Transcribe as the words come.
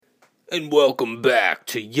And welcome back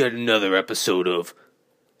to yet another episode of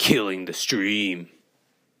Killing the Stream.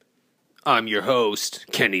 I'm your host,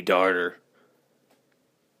 Kenny Darter.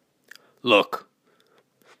 Look,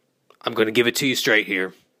 I'm going to give it to you straight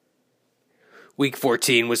here. Week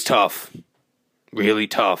 14 was tough. Really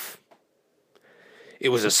tough. It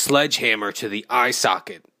was a sledgehammer to the eye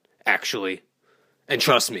socket, actually. And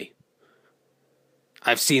trust me,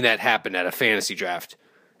 I've seen that happen at a fantasy draft.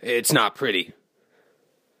 It's not pretty.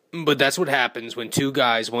 But that's what happens when two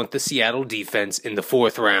guys want the Seattle defense in the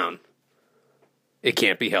fourth round. It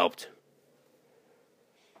can't be helped.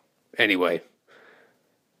 Anyway,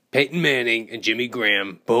 Peyton Manning and Jimmy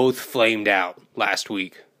Graham both flamed out last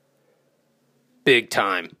week. Big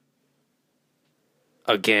time.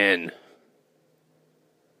 Again.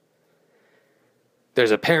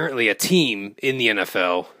 There's apparently a team in the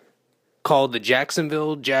NFL called the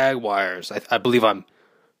Jacksonville Jaguars. I believe I'm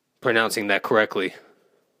pronouncing that correctly.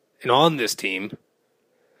 And on this team,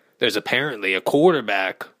 there's apparently a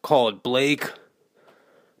quarterback called Blake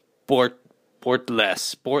Bortles.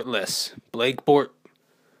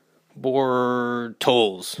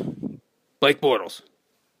 Blake Bortles.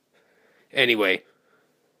 Anyway,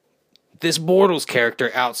 this Bortles character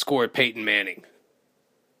outscored Peyton Manning.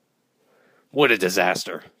 What a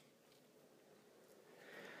disaster.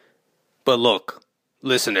 But look,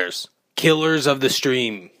 listeners, killers of the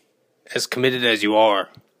stream, as committed as you are,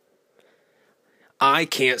 I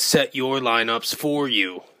can't set your lineups for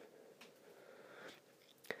you.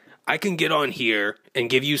 I can get on here and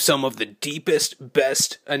give you some of the deepest,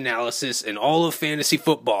 best analysis in all of fantasy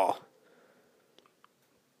football.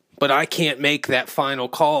 But I can't make that final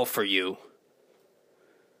call for you.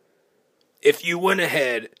 If you went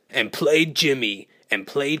ahead and played Jimmy and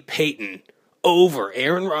played Peyton over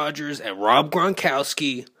Aaron Rodgers and Rob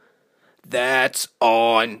Gronkowski, that's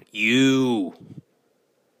on you.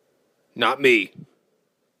 Not me.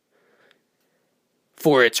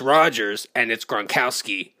 For it's Rodgers and it's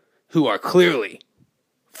Gronkowski who are clearly,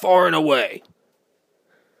 far and away,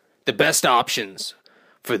 the best options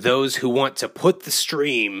for those who want to put the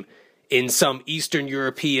stream in some Eastern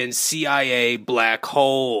European CIA black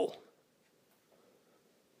hole.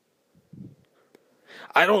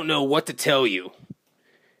 I don't know what to tell you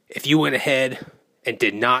if you went ahead and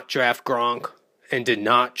did not draft Gronk and did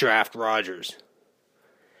not draft Rodgers.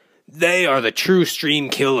 They are the true stream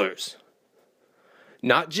killers.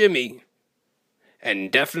 Not Jimmy,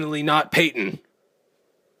 and definitely not Peyton.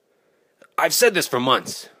 I've said this for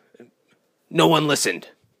months. No one listened.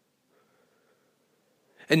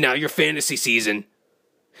 And now your fantasy season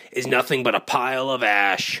is nothing but a pile of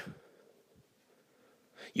ash.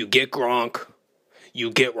 You get Gronk, you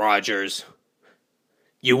get Rodgers,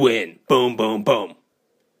 you win. Boom, boom, boom.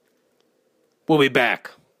 We'll be back.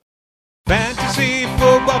 Fantasy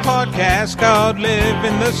football podcast called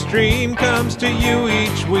Living the Stream comes to you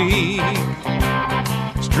each week.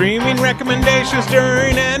 Streaming recommendations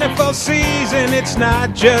during NFL season, it's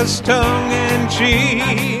not just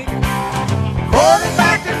tongue-in-cheek.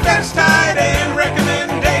 Quarterback, defense, tight end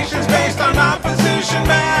recommendations based on opposition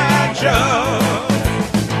matchup.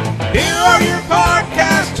 Here are your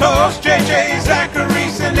podcast hosts, JJ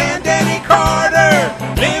Zacharyson and Danny Carter,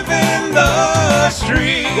 living the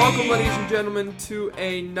stream. Welcome, ladies and gentlemen, to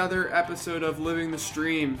another episode of Living the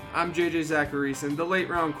Stream. I'm JJ Zacharyson, the late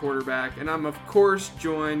round quarterback, and I'm of course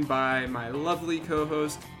joined by my lovely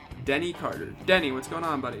co-host, Denny Carter. Denny, what's going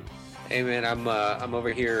on, buddy? Hey man, I'm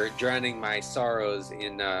over here drowning my sorrows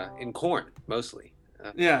in corn mostly.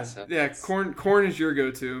 Corn is your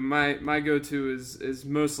go-to. My go-to is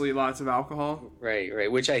mostly lots of alcohol.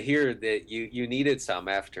 Right. Which I hear that you needed some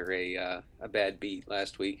after a bad beat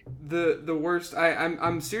last week. The worst.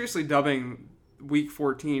 I'm seriously dubbing week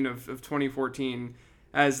 14 of 2014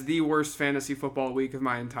 as the worst fantasy football week of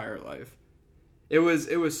my entire life. It was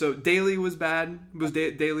so Daily was bad.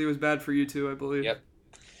 Daily was bad for you too, I believe. Yep.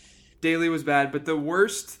 Daily was bad, but the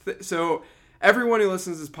worst. So everyone who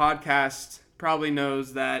listens to this podcast probably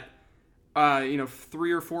knows that,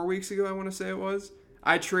 3 or 4 weeks ago, I want to say it was,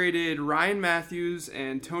 I traded Ryan Matthews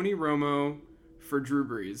and Tony Romo for Drew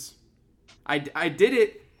Brees. I did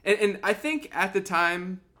it, and I think at the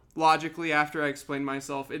time, logically, after I explained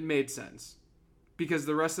myself, it made sense. Because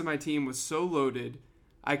the rest of my team was so loaded,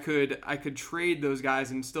 I could trade those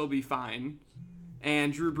guys and still be fine.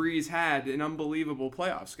 And Drew Brees had an unbelievable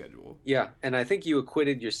playoff schedule. Yeah, and I think you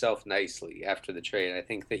acquitted yourself nicely after the trade. I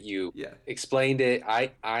think that you explained it.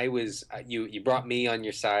 You brought me on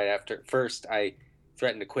your side after. First, I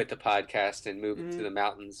threatened to quit the podcast and move to the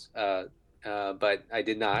mountains, but I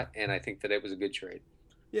did not, and I think that it was a good trade.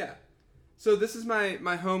 Yeah. So this is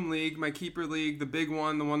my home league, my keeper league, the big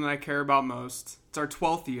one, the one that I care about most. It's our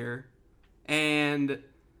 12th year, and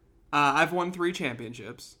I've won 3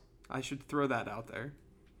 championships. I should throw that out there.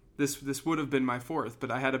 This would have been my 4th, but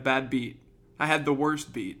I had a bad beat. I had the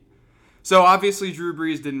worst beat. So obviously Drew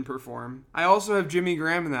Brees didn't perform. I also have Jimmy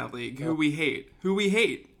Graham in that league, who we hate.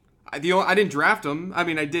 I didn't draft him. I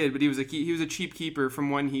mean, I did, but he was a cheap keeper from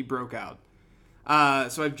when he broke out.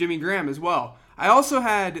 So I have Jimmy Graham as well. I also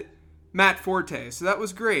had Matt Forte, so that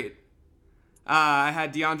was great. I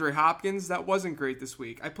had DeAndre Hopkins. That wasn't great this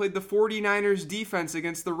week. I played the 49ers defense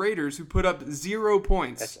against the Raiders, who put up 0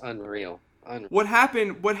 points. That's unreal. What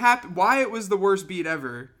happened, why it was the worst beat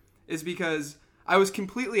ever is because I was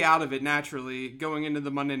completely out of it naturally going into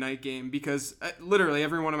the Monday night game because literally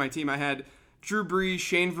every one of my team, I had Drew Brees,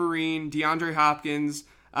 Shane Vereen, DeAndre Hopkins,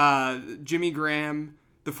 Jimmy Graham,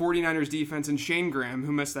 the 49ers defense, and Shane Graham,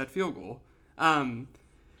 who missed that field goal.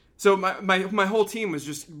 So my whole team was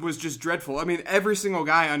just dreadful. I mean, every single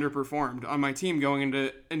guy underperformed on my team going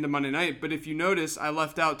into Monday night. But if you notice, I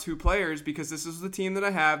left out 2 players because this is the team that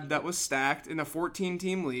I have that was stacked in a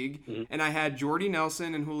 14-team league, and I had Jordy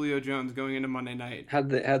Nelson and Julio Jones going into Monday night.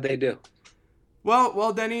 How'd they do?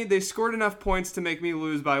 Well, Denny, they scored enough points to make me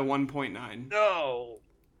lose by 1.9. No.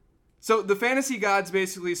 So the fantasy gods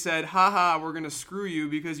basically said, haha, we're going to screw you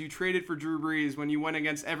because you traded for Drew Brees when you went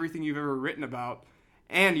against everything you've ever written about.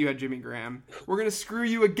 And you had Jimmy Graham. We're going to screw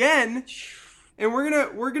you again, and we're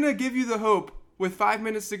going to give you the hope with 5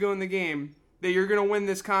 minutes to go in the game that you're going to win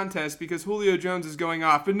this contest because Julio Jones is going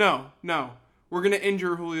off. But no. We're going to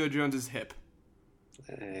injure Julio Jones's hip.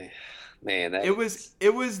 Man, it was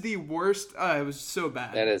the worst. It was so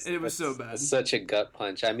bad. It was so bad. Such a gut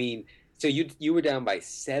punch. I mean, so you were down by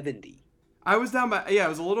 70. I was down by it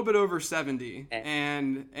was a little bit over 70,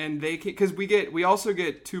 and they because we also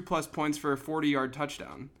get 2+ points for a 40-yard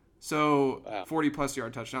touchdown, so 40+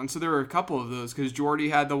 yard touchdown. So there were a couple of those because Jordy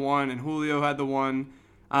had the one and Julio had the one.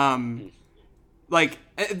 Like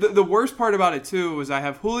the worst part about it too was I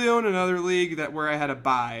have Julio in another league where I had a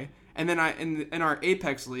bye, and then in our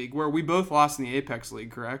Apex league where we both lost in the Apex league,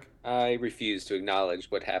 correct? I refuse to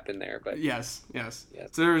acknowledge what happened there, but yes.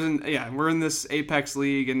 So we're in this Apex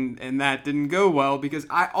league, and that didn't go well because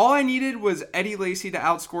all I needed was Eddie Lacy to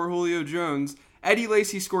outscore Julio Jones. Eddie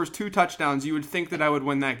Lacy scores 2 touchdowns. You would think that I would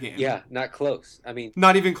win that game. Yeah, not close. I mean,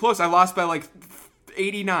 not even close. I lost by like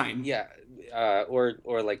 89. Yeah, or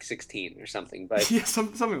like 16 or something. But yeah,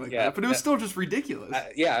 something like that. But it was still just ridiculous.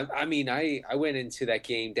 I mean, I went into that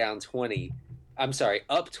game down 20. I'm sorry,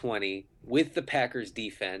 up 20 with the Packers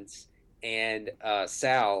defense, and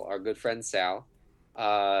Sal, our good friend Sal,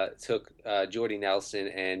 took Jordy Nelson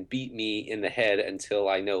and beat me in the head until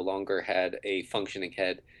I no longer had a functioning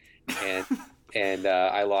head, and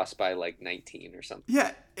I lost by like 19 or something.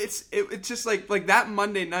 Yeah, it's just like that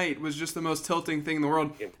Monday night was just the most tilting thing in the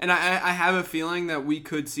world, and I have a feeling that we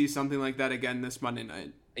could see something like that again this Monday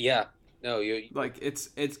night. Yeah. No, you like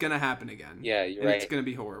it's gonna happen again. Yeah, you're right. It's gonna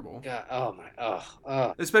be horrible. God,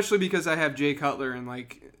 oh. Especially because I have Jay Cutler in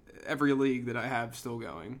like every league that I have still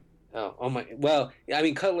going. Oh my. Well, I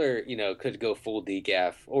mean, Cutler, could go full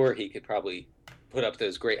decaf, or he could probably put up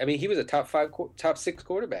those great. I mean, he was a top 6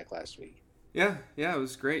 quarterback last week. Yeah, it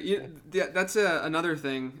was great. Yeah, that's another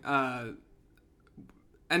thing.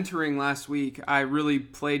 Entering last week, I really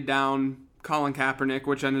played down Colin Kaepernick,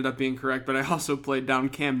 which ended up being correct, but I also played down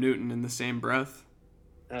Cam Newton in the same breath.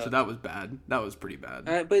 So that was bad. That was pretty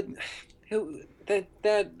bad. But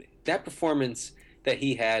that performance that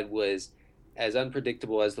he had was as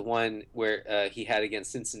unpredictable as the one where he had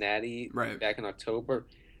against Cincinnati back in October.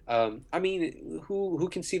 I mean, who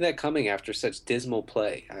can see that coming after such dismal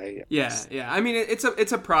play? Yeah. I mean,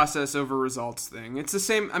 it's a process over results thing. It's the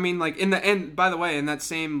same. I mean, like in the end. By the way, in that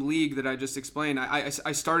same league that I just explained,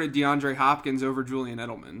 I started DeAndre Hopkins over Julian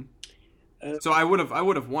Edelman. So I would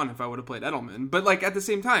have won if I would have played Edelman. But like at the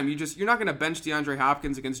same time, you're not going to bench DeAndre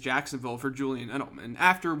Hopkins against Jacksonville for Julian Edelman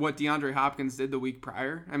after what DeAndre Hopkins did the week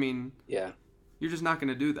prior. I mean, yeah, you're just not going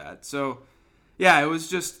to do that. So. Yeah, it was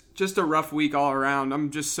just a rough week all around. I'm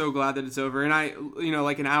just so glad that it's over. And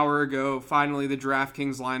like an hour ago, finally the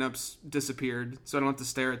DraftKings lineups disappeared, so I don't have to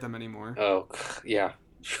stare at them anymore. Oh, yeah.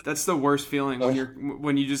 That's the worst feeling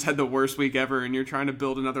when you just had the worst week ever and you're trying to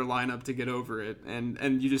build another lineup to get over it,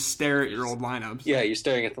 and you just stare at your old lineups. Yeah, you're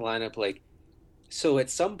staring at the lineup like. So at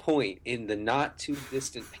some point in the not too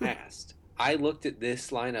distant past, I looked at this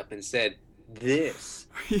lineup and said, "This."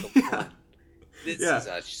 Yeah. This is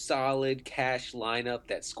a solid cash lineup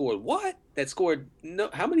that scored what? That scored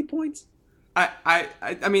how many points? I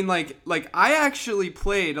mean like I actually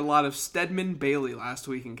played a lot of Stedman Bailey last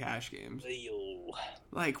week in cash games.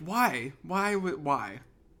 Like, why?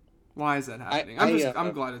 Why is that happening?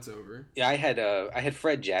 I'm glad it's over. Yeah, I had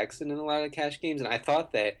Fred Jackson in a lot of cash games, and I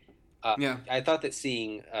thought that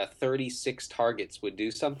seeing 36 targets would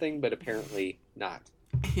do something, but apparently not.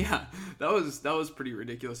 Yeah, that was pretty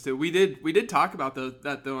ridiculous too. We did talk about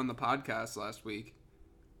that though on the podcast last week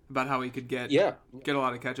about how he could get a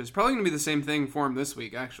lot of catches. Probably going to be the same thing for him this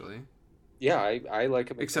week, actually. Yeah, I like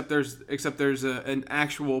him. Except there's an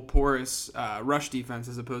actual porous rush defense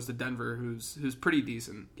as opposed to Denver, who's pretty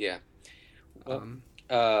decent. Yeah.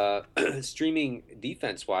 Streaming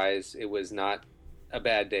defense wise, it was not a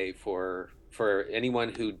bad day for anyone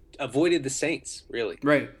who avoided the Saints. Really.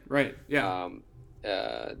 Right. Yeah.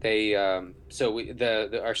 Our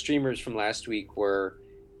streamers from last week were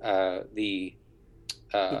the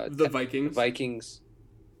Vikings.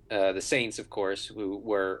 The Saints, of course, who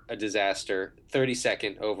were a disaster,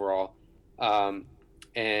 32nd overall.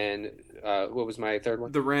 And what was my third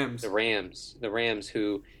one? The Rams. The Rams,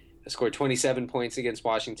 who scored 27 points against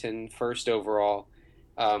Washington, first overall.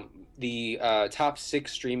 The top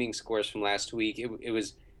 6 streaming scores from last week,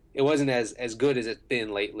 it wasn't as good as it's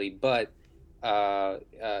been lately, but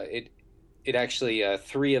it actually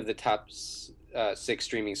 3 of the top 6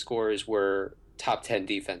 streaming scores were top 10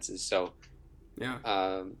 defenses. So.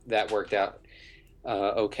 Yeah, that worked out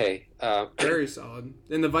okay. Very solid.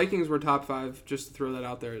 And the Vikings were top 5, just to throw that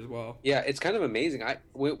out there as well. Yeah, it's kind of amazing.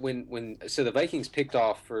 When the Vikings picked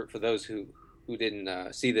off, for those who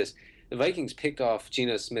didn't see this, the Vikings picked off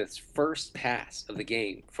Geno Smith's first pass of the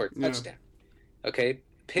game for a touchdown. Yeah. Okay,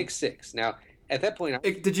 pick 6. Now at that point,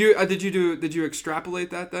 did you extrapolate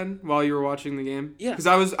that then while you were watching the game? Yeah, because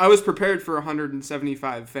I was prepared for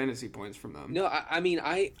 175 fantasy points from them. No,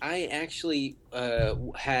 I actually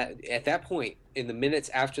had at that point in the minutes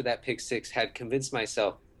after that pick 6 had convinced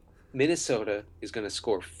myself Minnesota is going to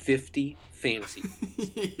score 50 fantasy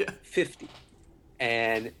points. Yeah. 50,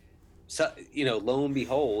 and so lo and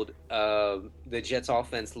behold, the Jets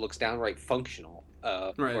offense looks downright functional.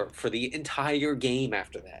 For the entire game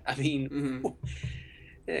after that. I mean,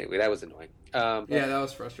 anyway, that was annoying. Yeah, that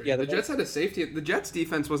was frustrating. Yeah, the Jets had a safety. The Jets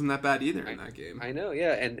defense wasn't that bad either in that game. I know,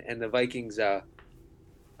 yeah, and the Vikings. I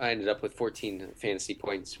ended up with 14 fantasy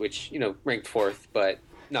points, which ranked 4th, but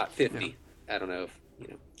not 50. Yeah. I don't know if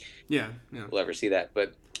Yeah. we'll ever see that,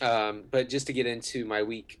 but just to get into my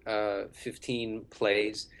week 15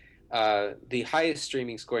 plays. The highest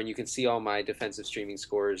streaming score, and you can see all my defensive streaming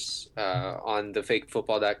scores on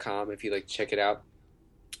thefakefootball.com if you'd like to check it out.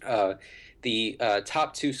 The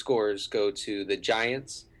top 2 scores go to the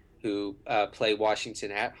Giants, who play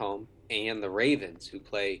Washington at home, and the Ravens, who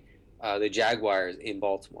play the Jaguars in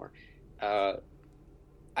Baltimore.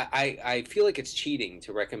 I feel like it's cheating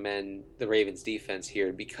to recommend the Ravens defense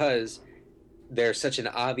here because they're such an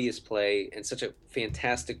obvious play and such a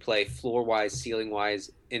fantastic play, floor-wise, ceiling-wise,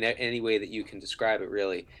 in any way that you can describe it,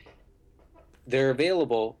 really. They're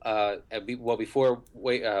available, before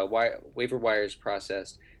waiver wires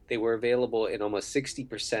processed, they were available in almost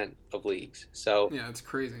 60% of leagues. So yeah, it's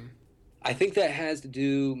crazy. I think that has to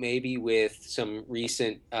do maybe with some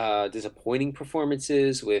recent disappointing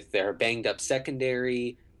performances, with their banged-up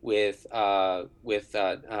secondary, with Nata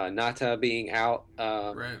being out,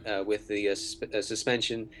 with the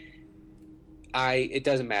suspension. It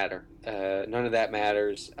doesn't matter. None of that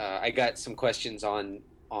matters. I got some questions on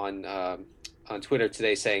Twitter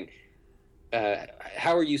today saying,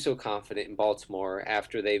 how are you so confident in Baltimore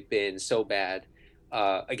after they've been so bad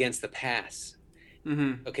against the pass?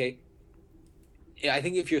 Mm-hmm. Okay. Yeah, I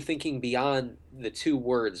think if you're thinking beyond the 2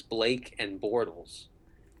 words Blake and Bortles,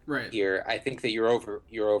 right here, I think that you're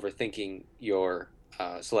overthinking your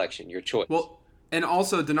selection, your choice. Well, and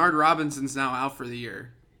also Denard Robinson's now out for the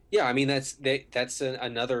year. Yeah, I mean that's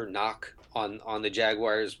another knock on the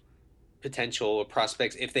Jaguars' potential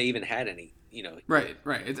prospects if they even had any. Right.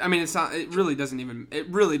 It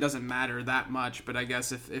really doesn't matter that much. But I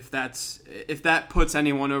guess if that puts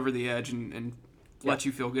anyone over the edge and lets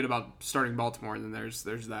you feel good about starting Baltimore, then there's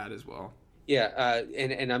that as well. Yeah,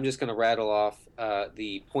 and I'm just going to rattle off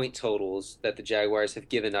the point totals that the Jaguars have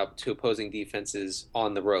given up to opposing defenses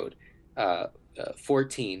on the road.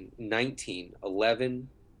 14, 19, 11,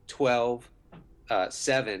 12,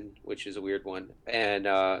 7, which is a weird one,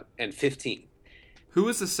 and 15. Who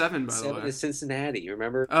was the 7, by the way? 7 is Cincinnati,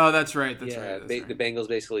 remember? Oh, that's right. That's right. The Bengals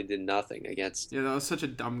basically did nothing against... Yeah, that was such a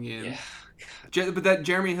dumb game. Yeah. But that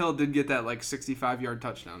Jeremy Hill did get that 65-yard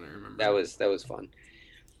touchdown, I remember. That was fun.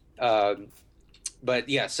 But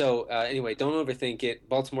yeah, so anyway, don't overthink it.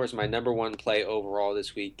 Baltimore's my number 1 play overall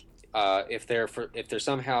this week. If they're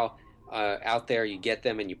somehow out there, you get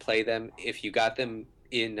them and you play them. If you got them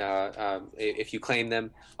if you claim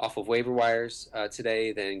them off of waiver wires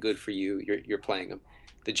today, then good for you. You're playing them.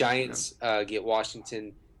 The Giants get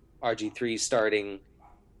Washington, RG3 starting.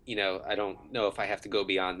 I don't know if I have to go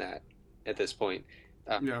beyond that at this point.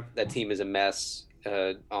 That team is a mess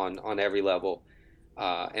on every level,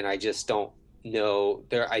 and I just don't know.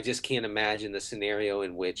 I just can't imagine the scenario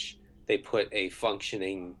in which they put a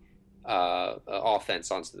functioning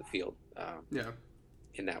offense onto the field.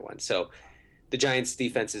 In that one, so the Giants'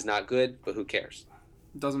 defense is not good, but who cares?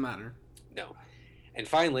 Doesn't matter. No. And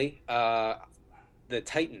finally, the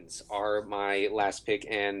Titans are my last pick,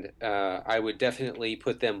 and I would definitely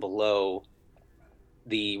put them below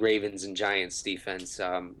the Ravens and Giants defense,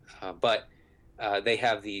 but they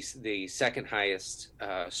have the second highest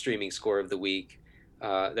streaming score of the week.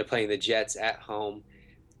 They're playing the Jets at home.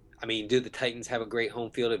 I mean, do the Titans have a great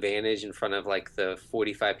home field advantage in front of like the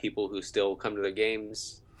 45 people who still come to their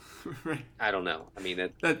games? Right. I don't know. I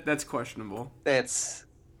mean, that's questionable. That's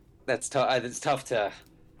tough. It's tough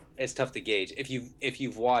to gauge. If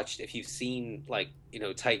you've seen like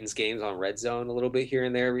Titans games on Red Zone a little bit here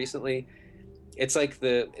and there recently, it's like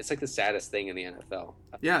the saddest thing in the NFL.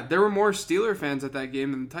 Yeah, there were more Steeler fans at that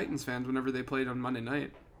game than Titans fans whenever they played on Monday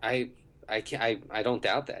night. I don't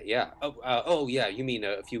doubt that. Yeah. Oh yeah. You mean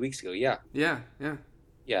a few weeks ago? Yeah. Yeah.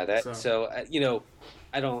 That. So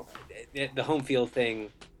I don't. The home field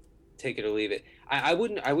thing. Take it or leave it. I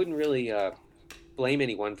wouldn't really blame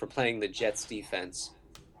anyone for playing the Jets defense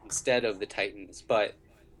instead of the Titans, but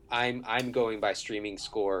I'm going by streaming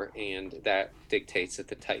score, and that dictates that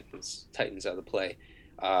the Titans are the play.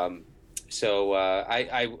 So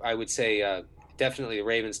I would say definitely the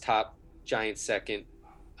Ravens top, Giants second,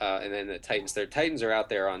 and then the Titans third. Titans are out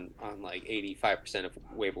there on like 85% of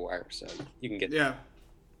waiver wire, so you can get yeah.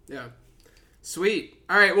 Sweet.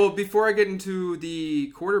 All right, well, before I get into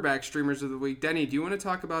the quarterback streamers of the week, Denny, do you want to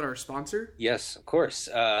talk about our sponsor? Yes, of course.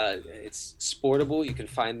 It's Sportable. You can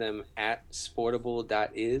find them at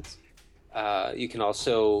sportable.is. You can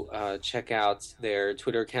also check out their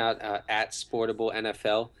Twitter account at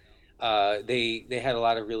SportableNFL. They had a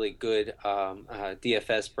lot of really good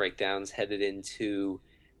DFS breakdowns headed into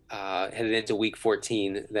Week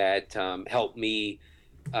 14 that helped me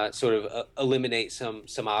sort of eliminate some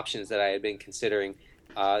options that I had been considering.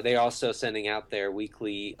 They're also sending out their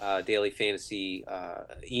weekly daily fantasy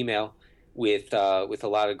email with a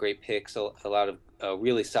lot of great picks, a lot of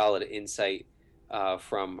really solid insight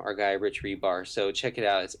from our guy Rich Rebar. So check it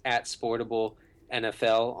out. It's at Sportable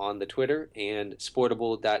NFL on the Twitter and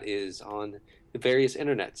Sportable.is on the various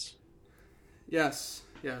internets. Yes.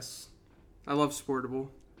 I love Sportable.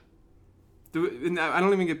 And I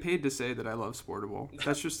don't even get paid to say that I love Sportable.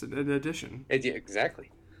 That's just an addition. Yeah,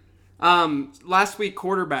 exactly. Last week,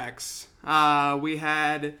 quarterbacks. We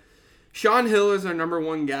had Sean Hill as our number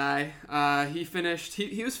one guy. He finished.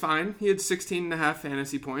 He was fine. He had 16.5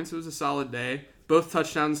 fantasy points. It was a solid day. Both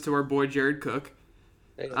touchdowns to our boy Jared Cook.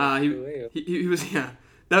 He was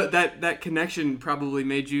That connection probably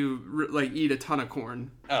made you like eat a ton of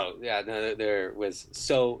corn. Oh yeah, no, there was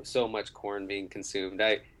so much corn being consumed.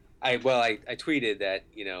 I tweeted that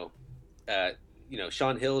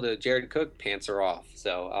Sean Hill to Jared Cook, pants are off.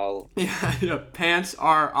 So pants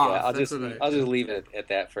are off. Yeah, I'll just leave it at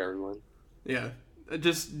that for everyone. Yeah,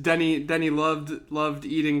 just Denny loved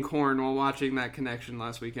eating corn while watching that connection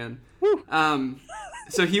last weekend. Woo.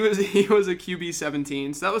 So he was a QB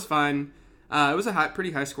 17, so that was fine. It was a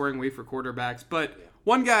pretty high scoring week for quarterbacks, but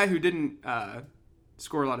one guy who didn't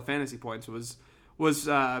score a lot of fantasy points was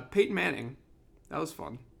Peyton Manning. That was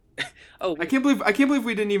fun. Oh, I can't believe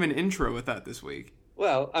we didn't even intro with that this week.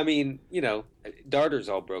 Well, I mean, Darter's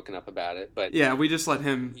all broken up about it, but yeah, we just let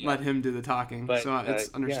him do the talking, but, so it's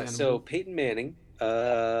understandable. Yeah, so Peyton Manning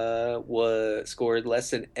scored less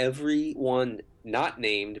than everyone not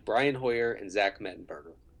named Brian Hoyer and Zach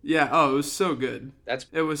Mettenberger. Yeah, it was so good.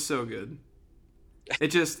 It was so good.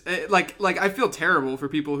 I feel terrible for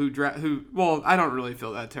people well, I don't really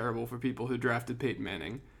feel that terrible for people who drafted Peyton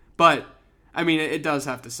Manning, but I mean, it does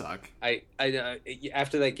have to suck. I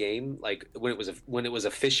after that game, like when it was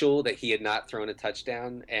official that he had not thrown a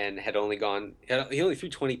touchdown and he only threw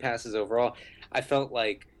 20 passes overall. I felt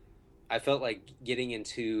like getting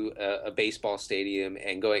into a baseball stadium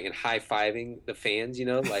and going and high-fiving the fans,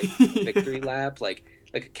 like victory lap, like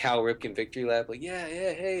a Cal Ripken victory lap, like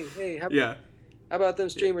hey, how about them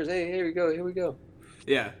streamers? Hey, here we go.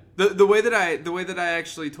 Yeah. The way that I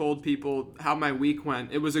actually told people how my week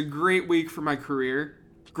went, it was a great week for my career,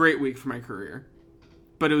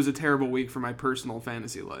 but it was a terrible week for my personal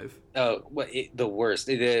fantasy life. Oh, the worst.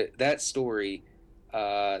 That story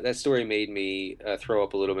That story made me throw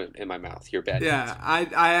up a little bit in my mouth. Your bad. Yeah, I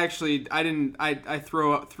didn't. I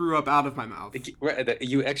threw up out of my mouth.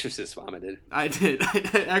 You exorcist vomited. I did.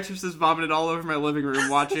 I exorcist vomited all over my living room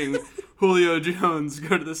watching Julio Jones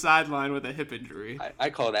go to the sideline with a hip injury. I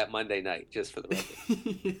call that Monday night, just for the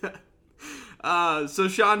record. Yeah. So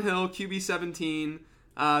Sean Hill, QB 17,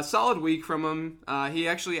 solid week from him. He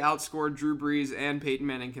actually outscored Drew Brees and Peyton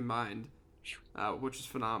Manning combined, which is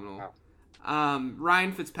phenomenal. Wow.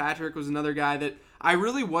 Ryan Fitzpatrick was another guy that I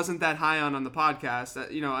really wasn't that high on the podcast.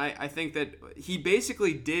 I think that he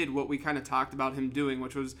basically did what we kind of talked about him doing,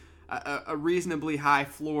 which was a reasonably high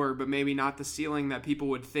floor, but maybe not the ceiling that people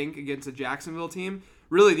would think against a Jacksonville team.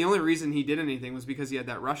 Really, the only reason he did anything was because he had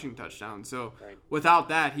that rushing touchdown. So without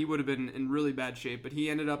that, he would have been in really bad shape. But he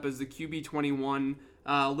ended up as the QB 21,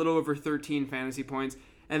 a little over 13 fantasy points.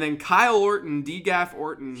 And then Kyle Orton, D-Gaff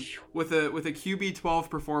Orton, with a QB 12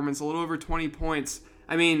 performance, a little over 20 points.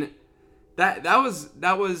 I mean, that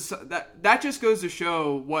just goes to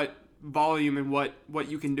show what volume and what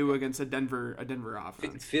you can do against a Denver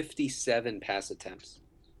offense. 57 pass attempts.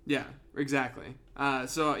 Yeah, exactly.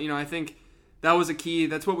 So I think that was a key.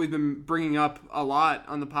 That's what we've been bringing up a lot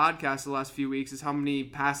on the podcast the last few weeks, is how many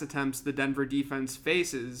pass attempts the Denver defense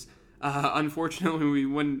faces. Unfortunately,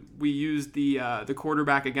 when we used the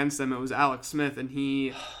quarterback against them, it was Alex Smith, and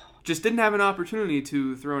he just didn't have an opportunity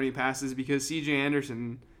to throw any passes because C.J.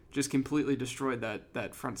 Anderson just completely destroyed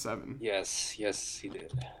that front seven. Yes, he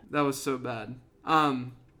did. That was so bad.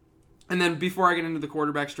 And then before I get into the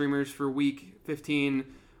quarterback streamers for Week 15,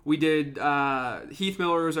 we did Heath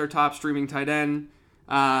Miller was our top streaming tight end.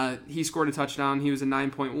 He scored a touchdown. He was a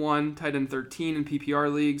 9.1, tight end 13 in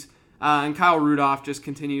PPR leagues. And Kyle Rudolph just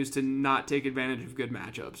continues to not take advantage of good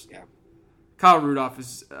matchups. Yeah, Kyle Rudolph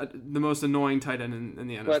is the most annoying tight end in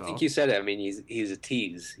the NFL. Well, I think you said it. I mean, he's a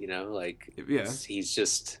tease.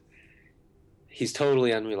 He's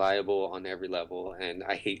totally unreliable on every level, and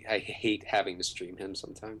I hate having to stream him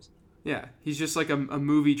sometimes. Yeah, he's just like a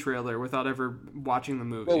movie trailer without ever watching the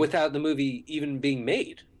movie. Well, without the movie even being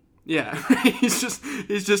made. Yeah, he's just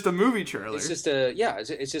a movie trailer. It's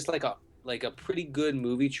just like a pretty good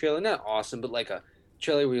movie trailer, not awesome, but like a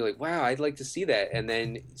trailer where you're like, wow, I'd like to see that, and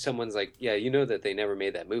then someone's like, yeah, you know that they never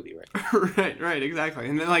made that movie, right? right, exactly.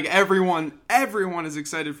 And then like everyone is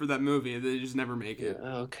excited for that movie, they just never make it.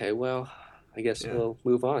 Yeah, okay, well, I guess we'll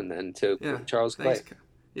move on then to Charles Clay.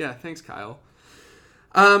 Thanks, Kyle.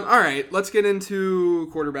 All right, let's get into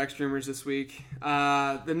quarterback streamers this week.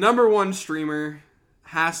 The number one streamer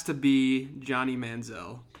has to be Johnny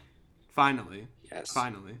Manziel. Finally. Yes.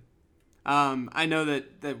 Finally. I know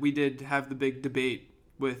that we did have the big debate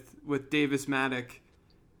with Davis Maddock,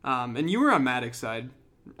 and you were on Maddock's side.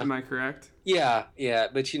 Am I correct? Yeah,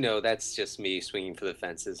 but that's just me swinging for the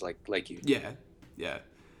fences, like you. Yeah.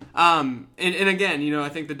 And again, I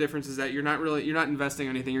think the difference is that you're not investing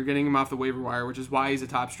anything. You're getting him off the waiver wire, which is why he's a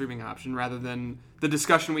top streaming option, rather than the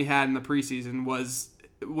discussion we had in the preseason was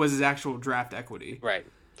his actual draft equity. Right.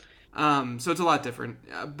 So it's a lot different.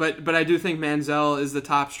 But I do think Manziel is the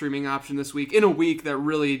top streaming option this week, in a week that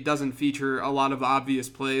really doesn't feature a lot of obvious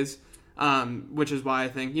plays, which is why I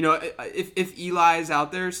think, if Eli's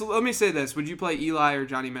out there. So let me say this. Would you play Eli or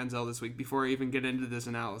Johnny Manziel this week before I even get into this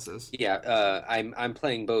analysis? Yeah, I'm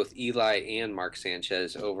playing both Eli and Mark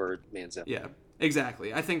Sanchez over Manziel. Yeah,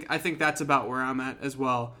 exactly. I think that's about where I'm at as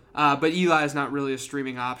well. But Eli is not really a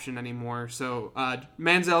streaming option anymore. So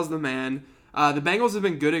Manziel's the man. The Bengals have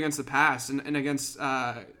been good against the pass and against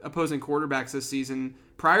opposing quarterbacks this season.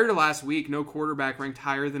 Prior to last week, no quarterback ranked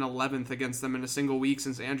higher than 11th against them in a single week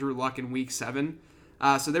since Andrew Luck in Week 7.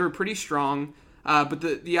 So they were pretty strong. But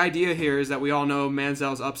the idea here is that we all know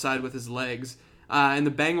Manziel's upside with his legs. And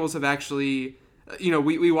the Bengals have actually,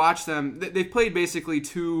 we watch them. They've played basically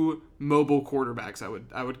two mobile quarterbacks,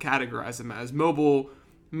 I would categorize them as. Mobile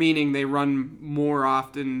meaning they run more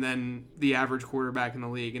often than the average quarterback in the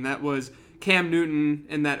league. And that was Cam Newton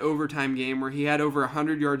in that overtime game where he had over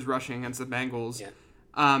 100 yards rushing against the Bengals. Yeah.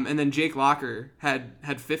 And then Jake Locker had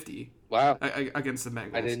 50. Wow. Against the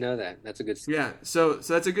Bengals. I didn't know that. That's a good sign. Yeah, so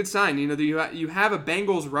that's a good sign. You have a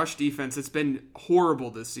Bengals rush defense that's been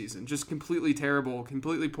horrible this season. Just completely terrible,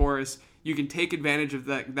 completely porous. You can take advantage of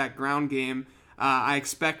that ground game. I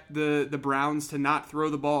expect the Browns to not throw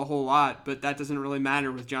the ball a whole lot, but that doesn't really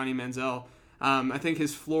matter with Johnny Manziel. I think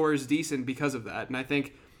his floor is decent because of that, and I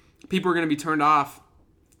think people are going to be turned off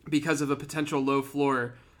because of a potential low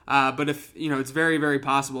floor. But if it's very, very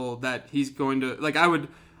possible that he's going to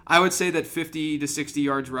I would say that 50 to 60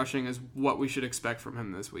 yards rushing is what we should expect from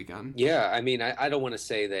him this weekend. Yeah, I mean, I don't want to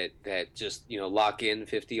say that just lock in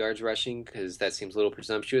 50 yards rushing because that seems a little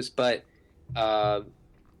presumptuous, but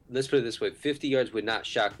let's put it this way: 50 yards would not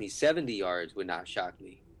shock me. 70 yards would not shock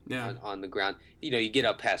me. Yeah. On the ground, you get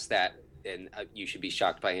up past that, and you should be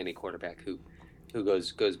shocked by any quarterback who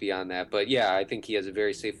goes beyond that. But yeah, I think he has a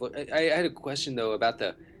very safe look. I had a question though about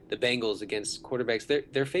the Bengals against quarterbacks.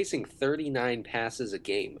 They're facing 39 passes a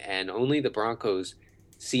game, and only the Broncos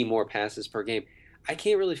see more passes per game. I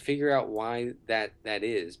can't really figure out why that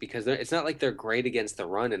is, because it's not like they're great against the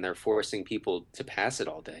run and they're forcing people to pass it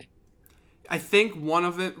all day. I think one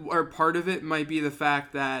of it, or part of it, might be the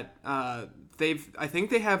fact that I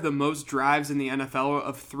think they have the most drives in the NFL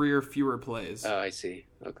of 3 or fewer plays. Oh, I see.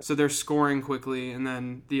 Okay. So they're scoring quickly, and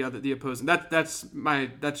then the opposing. That's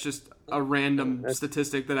just a random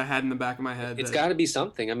statistic that I had in the back of my head. It's got to be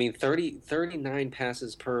something. I mean, 39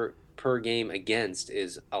 passes per game against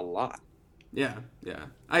is a lot. Yeah.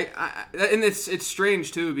 And it's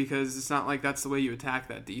strange too, because it's not like that's the way you attack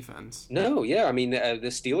that defense. No, yeah. I mean,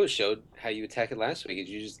 the Steelers showed how you attack it last week.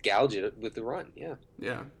 You just gouge it with the run. Yeah.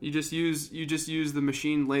 Yeah. You just use the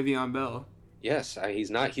machine Le'Veon Bell. Yes,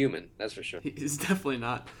 he's not human. That's for sure. He's definitely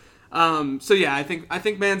not. So yeah, I think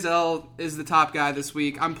Manziel is the top guy this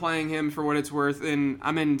week. I'm playing him for what it's worth, and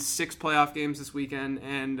I'm in 6 playoff games this weekend,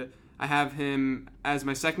 and I have him as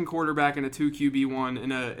my second quarterback in a 2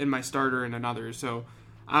 QB1 in my starter in another. So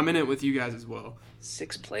I'm in it with you guys as well.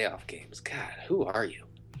 6 playoff games. God, who are you?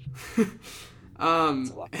 That's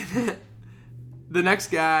a lot. The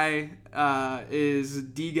next guy is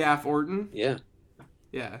D-Gaff Orton. Yeah.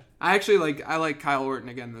 Yeah. I like Kyle Orton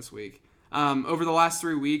again this week. Over the last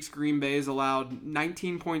 3 weeks, Green Bay has allowed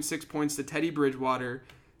 19.6 points to Teddy Bridgewater,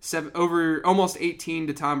 over almost 18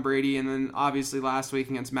 to Tom Brady, and then obviously last week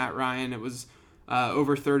against Matt Ryan, it was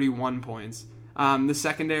over 31 points. The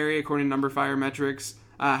secondary, according to Number Fire Metrics,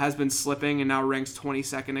 has been slipping and now ranks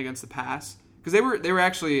 22nd against the pass, because they were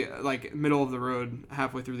actually like middle of the road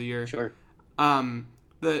halfway through the year. Sure.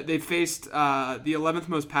 They faced the 11th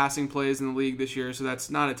most passing plays in the league this year, so that's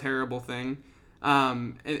not a terrible thing.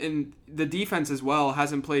 And the defense as well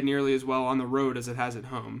hasn't played nearly as well on the road as it has at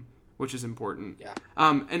home, which is important. Yeah.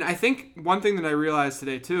 And I think one thing that I realized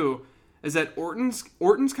today too is that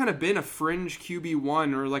Orton's kind of been a fringe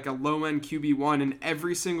QB1 or like a low-end QB1 in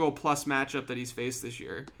every single plus matchup that he's faced this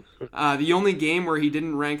year. The only game where he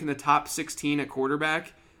didn't rank in the top 16 at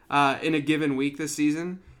quarterback in a given week this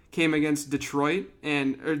season came against Detroit,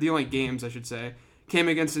 or the only games I should say, came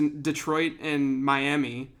against Detroit and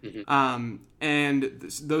Miami. Mm-hmm.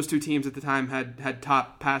 And those two teams at the time had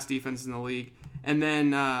top pass defense in the league. And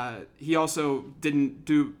then he also didn't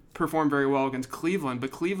perform very well against Cleveland,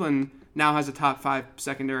 but Cleveland now has a top 5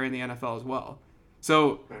 secondary in the NFL as well.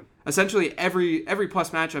 So essentially every plus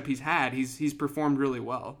matchup he's had, he's performed really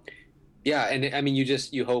well. Yeah, and I mean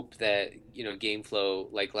you hope that game flow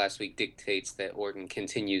like last week dictates that Orton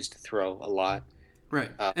continues to throw a lot.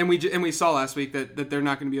 Right, and we saw last week that they're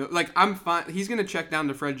not going to be like, I'm fine. He's going to check down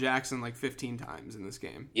to Fred Jackson like 15 times in this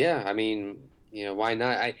game. Yeah, I mean why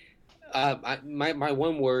not? My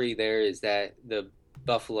one worry there is that the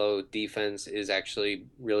Buffalo defense is actually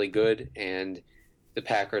really good, and the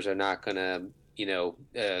Packers are not going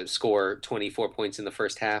to score 24 points in the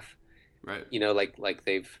first half. Right. Like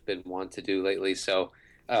they've been wont to do lately. So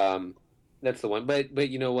that's the one. But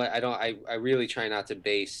you know what? I really try not to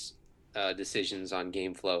base decisions on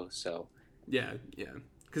game flow. So yeah,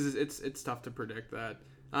 because it's tough to predict that.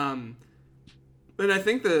 But I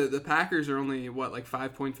think the Packers are only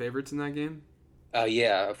 5-point favorites in that game.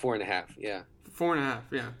 4.5. Yeah. 4.5,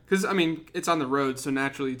 yeah. Because I mean, it's on the road, so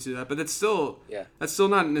naturally you do that. But that's still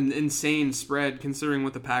not an insane spread considering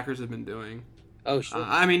what the Packers have been doing. Oh, sure.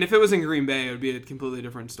 I mean, if it was in Green Bay, it would be a completely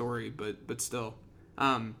different story. But still.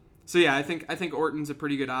 So yeah, I think Orton's a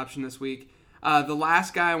pretty good option this week. The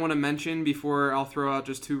last guy I want to mention before I'll throw out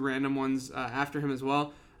just 2 random ones after him as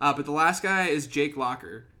well. But the last guy is Jake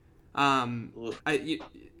Locker. I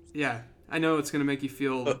know it's gonna make you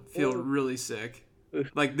feel really sick.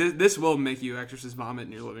 Like this will make you exorcist vomit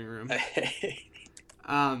in your living room.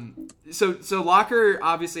 So Locker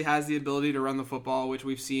obviously has the ability to run the football, which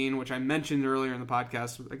we've seen, which I mentioned earlier in the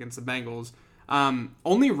podcast against the Bengals.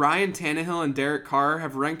 Only Ryan Tannehill and Derek Carr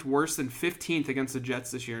have ranked worse than 15th against the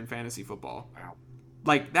Jets this year in fantasy football. Wow.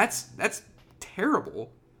 Like that's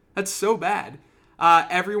terrible. That's so bad.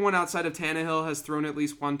 Everyone outside of Tannehill has thrown at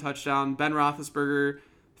least 1 touchdown. Ben Roethlisberger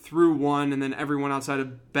threw 1, and then everyone outside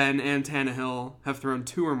of Ben and Tannehill have thrown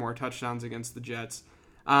 2 or more touchdowns against the Jets.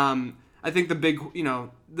 I think the big,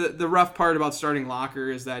 the rough part about starting Locker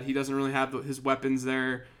is that he doesn't really have his weapons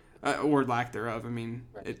there, or lack thereof. I mean,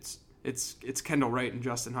 right. It's Kendall Wright and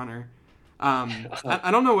Justin Hunter. I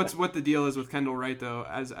don't know what the deal is with Kendall Wright though.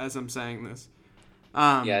 As I'm saying this,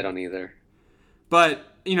 I don't either. But,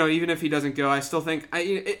 even if he doesn't go, I still think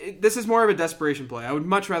this is more of a desperation play. I would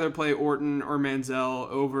much rather play Orton or Manziel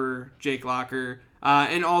over Jake Locker.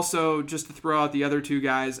 And also, just to throw out the other two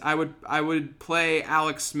guys, I would play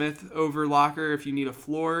Alex Smith over Locker if you need a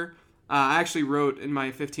floor. I actually wrote in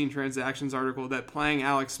my 15 transactions article that playing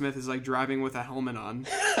Alex Smith is like driving with a helmet on.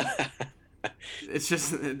 It's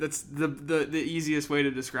just, that's the easiest way to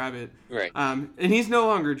describe it. Right. And he's no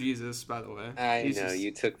longer Jesus, by the way. I know,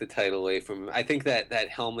 you took the title away from him. I think that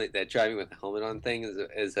helmet, that driving with the helmet on thing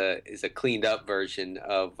is a cleaned up version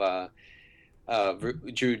of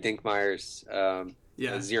Drew Dinkmeyer's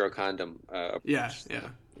zero condom approach.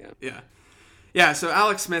 Yeah, so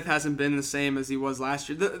Alex Smith hasn't been the same as he was last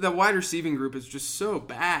year. The wide receiving group is just so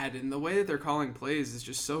bad, and the way that they're calling plays is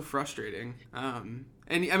just so frustrating. And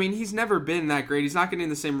I mean, he's never been that great. He's not getting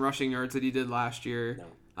the same rushing yards that he did last year.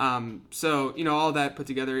 No. So all that put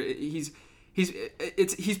together, he's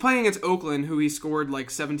playing against Oakland, who he scored like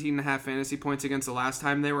 17.5 fantasy points against the last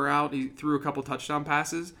time they were out. He threw a couple touchdown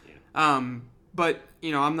passes. Yeah. But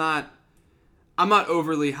I'm not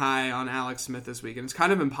overly high on Alex Smith this week, and it's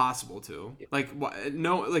kind of impossible to.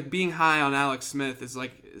 Yeah. Being high on Alex Smith is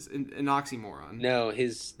an oxymoron. No,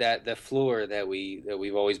 the floor that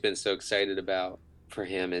we've always been so excited about for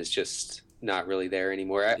him is just not really there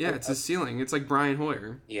anymore. It's a ceiling. It's like Brian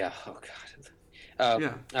Hoyer. Yeah. Oh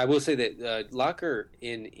God. I will say that Locker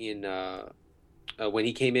when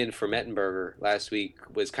he came in for Mettenberger last week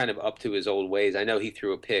was kind of up to his old ways. I know he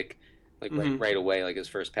threw a pick right away, like his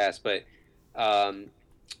first pass, but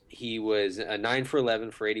he was 9 for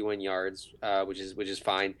 11 for 81 yards, which is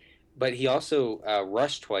fine. But he also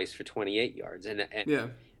rushed twice for 28 yards,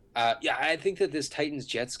 I think that this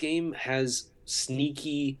Titans-Jets game has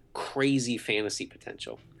sneaky, crazy fantasy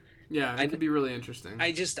potential. Yeah, it could be really interesting.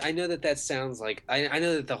 I know that sounds like I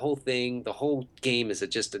know that the whole game is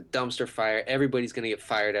just a dumpster fire. Everybody's going to get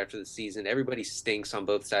fired after the season. Everybody stinks on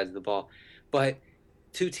both sides of the ball, but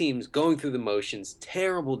two teams going through the motions,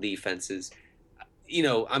 terrible defenses.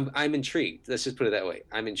 I'm intrigued. Let's just put it that way.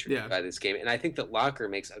 I'm intrigued by this game, and I think that Locker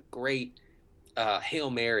makes a great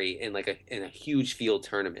Hail Mary in a huge field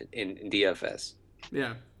tournament in DFS.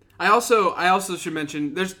 Yeah, I also should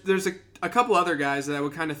mention there's a couple other guys that I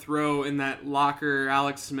would kind of throw in that Locker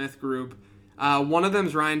Alex Smith group. One of them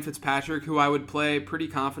is Ryan Fitzpatrick, who I would play pretty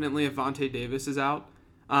confidently if Vontae Davis is out.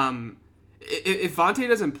 If Vontae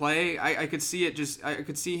doesn't play, I could see I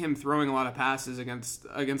could see him throwing a lot of passes against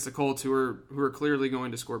the Colts, who are clearly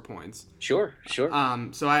going to score points. Sure.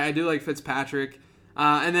 So I do like Fitzpatrick,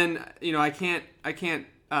 and then I can't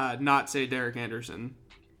not say Derek Anderson.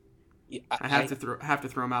 I have to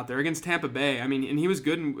throw him out there against Tampa Bay. I mean, and he was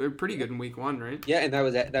pretty good in Week 1, right? Yeah, and that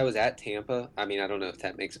was at Tampa. I mean, I don't know if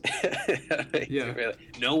that makes. Yeah.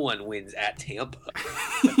 No one wins at Tampa.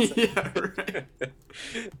 Yeah, right.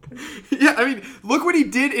 Yeah, I mean, look what he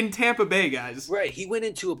did in Tampa Bay, guys. Right, he went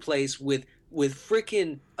into a place with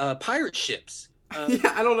freaking pirate ships.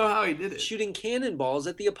 Yeah, I don't know how he did it. Shooting cannonballs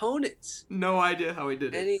at the opponents. No idea how he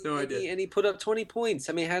did it. And he put up 20 points.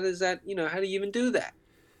 I mean, how does that? How do you even do that?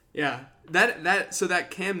 Yeah,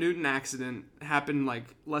 that Cam Newton accident happened like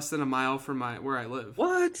less than a mile from where I live.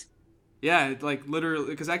 What? Yeah, like literally,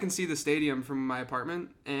 because I can see the stadium from my apartment,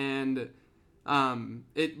 and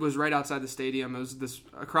it was right outside the stadium. It was this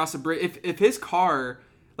across a bridge. If his car,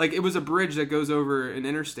 like, it was a bridge that goes over an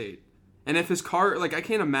interstate, and if his car, like, I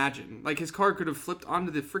can't imagine, like, his car could have flipped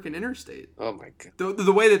onto the freaking interstate. Oh my God.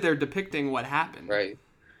 The way that they're depicting what happened. Right.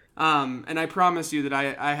 And I promise you that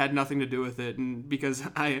I had nothing to do with it, and because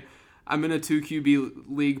I'm in a 2 QB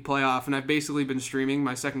league playoff, and I've basically been streaming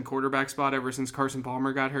my second quarterback spot ever since Carson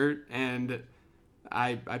Palmer got hurt, and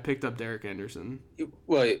I picked up Derek Anderson.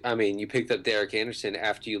 Well, I mean, you picked up Derek Anderson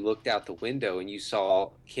after you looked out the window and you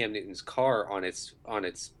saw Cam Newton's car on its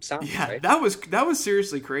side. Yeah, right? that was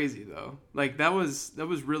seriously crazy though. Like that was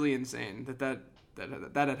really insane that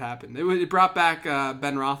had happened. It brought back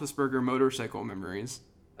Ben Roethlisberger motorcycle memories.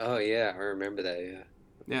 Oh yeah, I remember that. Yeah.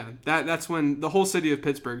 Yeah, that's when the whole city of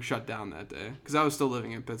Pittsburgh shut down that day because I was still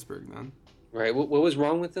living in Pittsburgh then. Right. What was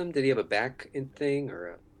wrong with him? Did he have a back thing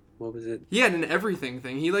or what was it? He had an everything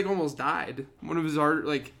thing. He like almost died. One of his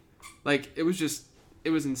it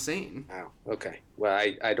was insane. Wow. Okay. Well,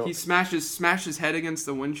 I don't. He smashed his head against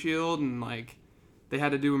the windshield and like they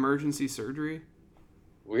had to do emergency surgery.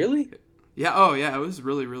 Really? Yeah. Oh, yeah. It was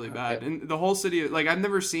really, really bad. And the whole city, like, I've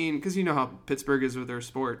never seen, because you know how Pittsburgh is with their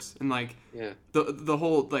sports, and like, yeah, the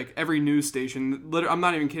whole, like, every news station. I'm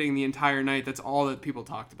not even kidding. The entire night, that's all that people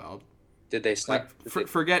talked about. Did they stop? Like,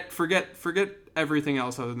 forget everything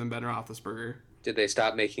else other than Ben Roethlisberger. Did they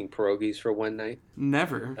stop making pierogies for one night?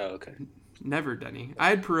 Never. Oh, okay. Never Denny. I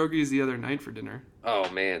had pierogies the other night for dinner. Oh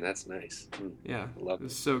man, that's nice. Yeah, I love it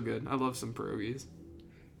was so good. I love some pierogies.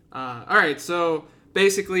 All right, so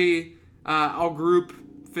basically, I'll group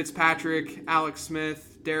Fitzpatrick, Alex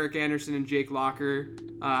Smith, Derek Anderson, and Jake Locker.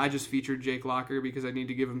 I just featured Jake Locker because I need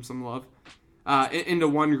to give him some love. Into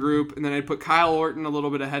one group, and then I'd put Kyle Orton a little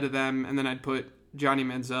bit ahead of them, and then I'd put Johnny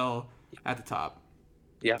Manziel at the top.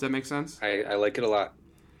 Yeah. Does that make sense? I like it a lot.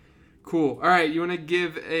 Cool. All right, you want to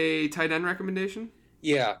give a tight end recommendation?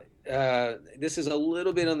 Yeah. This is a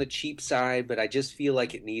little bit on the cheap side, but I just feel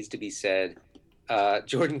like it needs to be said.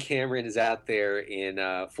 Jordan Cameron is out there in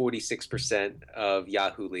 46% of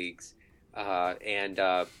Yahoo leagues, and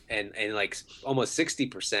like almost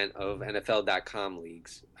 60% of NFL.com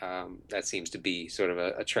leagues. That seems to be sort of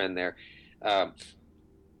a trend there.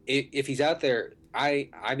 If he's out there,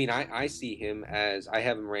 I see him as, I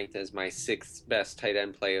have him ranked as my 6th best tight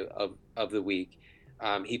end play of the week.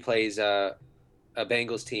 He plays a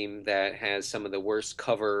Bengals team that has some of the worst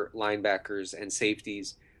cover linebackers and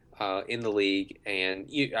safeties in the league. And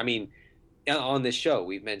on this show,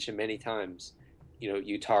 we've mentioned many times,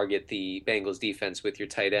 you target the Bengals defense with your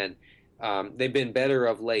tight end. They've been better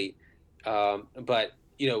of late, but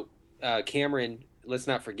Cameron, let's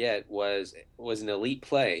not forget, was an elite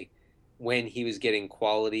play when he was getting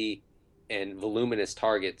quality and voluminous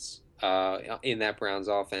targets in that Browns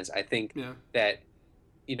offense. I think that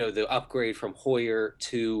the upgrade from Hoyer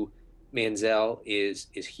to Manziel is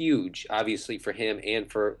huge, obviously for him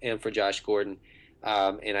and for Josh Gordon.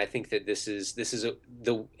 And I think that this is maybe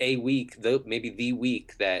the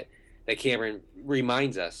week that Cameron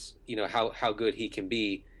reminds us, how good he can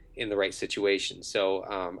be in the right situation. So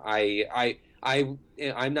I'm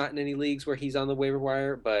not in any leagues where he's on the waiver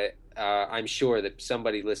wire, but I'm sure that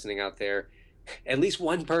somebody listening out there, at least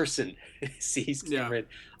one person, sees Cameron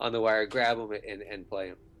on the wire, grab him and play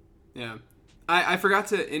him. Yeah. I forgot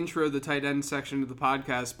to intro the tight end section of the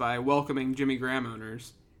podcast by welcoming Jimmy Graham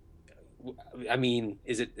owners. I mean,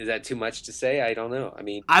 is that too much to say? I don't know.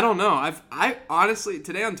 I don't know. I honestly,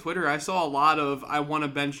 today on Twitter, I saw a lot of, I want to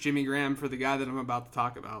bench Jimmy Graham for the guy that I'm about to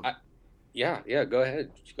talk about. Yeah, go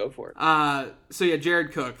ahead. Go for it. So yeah,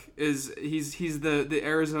 Jared Cook he's the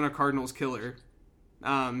Arizona Cardinals killer.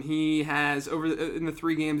 He has, in the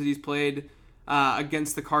 3 games that he's played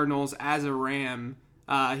against the Cardinals as a Ram,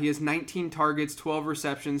 he has 19 targets, 12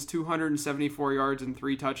 receptions, 274 yards, and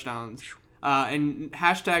 3 touchdowns. And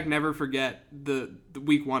hashtag never forget the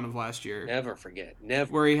week 1 of last year. Never forget.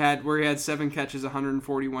 Never. Where he had 7 catches,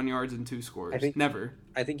 141 yards, and 2 scores. Never.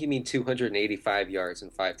 I think you mean 285 yards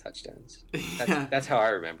and 5 touchdowns. That's how I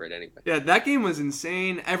remember it anyway. Yeah, that game was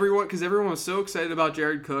insane. Everyone was so excited about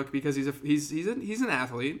Jared Cook because he's an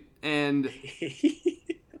athlete, and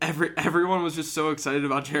everyone was just so excited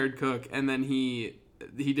about Jared Cook, and then he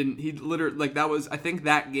literally, like, that was, I think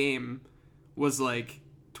that game was like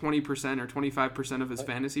 20% or 25% of his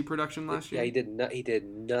fantasy production last year. Yeah, he did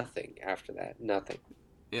nothing after that. Nothing.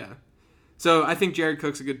 Yeah. So I think Jared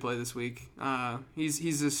Cook's a good play this week.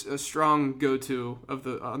 He's a strong go-to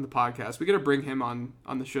on the podcast. We got to bring him on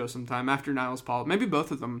the show sometime after Niles Paul. Maybe both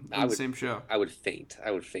of them on the same show. I would faint.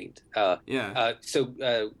 Yeah.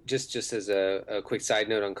 So just as a quick side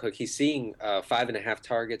note on Cook, he's seeing 5.5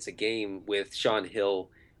 targets a game with Sean Hill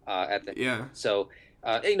at the. Yeah. So.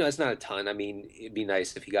 It's not a ton. I mean, it'd be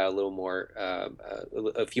nice if he got a little more,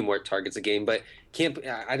 a few more targets a game. But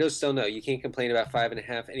I just don't know. You can't complain about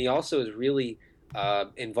 5.5. And he also is really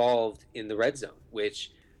involved in the red zone,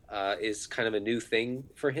 which is kind of a new thing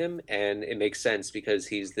for him. And it makes sense because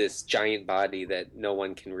he's this giant body that no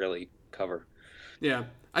one can really cover. Yeah,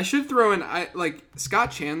 I should throw in. Scott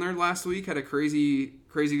Chandler last week had a crazy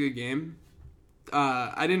good game.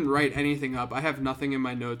 I didn't write anything up. I have nothing in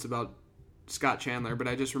my notes about Scott Chandler, but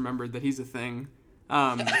I just remembered that he's a thing.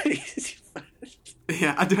 Yeah,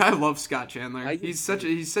 I love Scott Chandler. He's such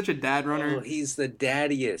a dad runner. Oh, he's the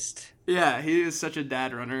daddiest. Yeah, he is such a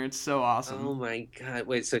dad runner. It's so awesome. Oh my god!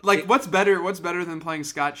 Wait, so what's better than playing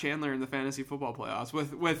Scott Chandler in the fantasy football playoffs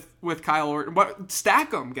with Kyle Orton?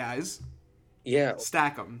 Stack them, guys. Yeah,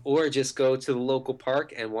 stack them, or just go to the local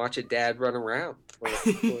park and watch a dad run around for a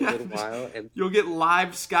little while, and you'll get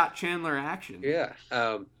live Scott Chandler action. Yeah.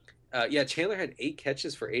 Chandler had 8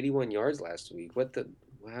 catches for 81 yards last week. How did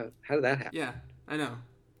that happen? Yeah, I know.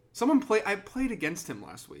 I played against him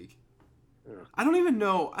last week. Oh. I don't even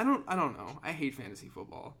know. I don't know. I hate fantasy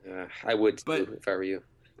football. I would too, if I were you.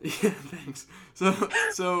 Yeah, thanks. So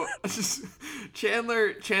just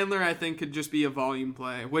Chandler I think could just be a volume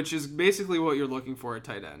play, which is basically what you're looking for at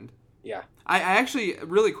tight end. Yeah. I actually,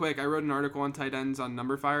 really quick, I wrote an article on tight ends on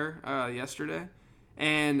NumberFire yesterday.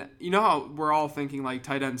 And you know how we're all thinking like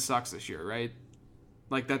tight end sucks this year, right?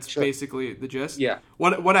 Like that's basically the gist. Yeah.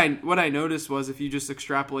 What I noticed was if you just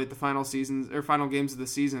extrapolate the final games of the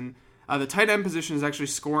season, the tight end position is actually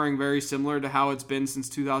scoring very similar to how it's been since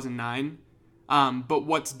 2009. But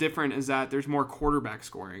what's different is that there's more quarterback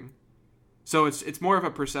scoring. So it's more of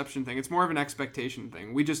a perception thing. It's more of an expectation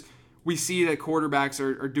thing. We see that quarterbacks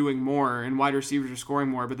are doing more and wide receivers are scoring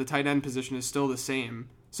more, but the tight end position is still the same.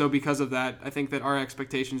 So because of that, I think that our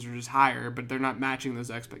expectations are just higher, but they're not matching those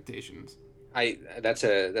expectations. That's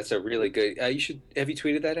a really good. Have you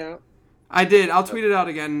tweeted that out? I did. I'll tweet it out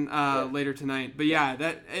again later tonight. But yeah,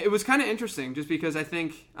 that it was kind of interesting just because I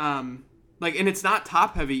think and it's not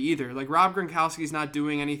top heavy either. Like Rob Gronkowski's not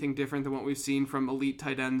doing anything different than what we've seen from elite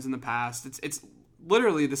tight ends in the past. It's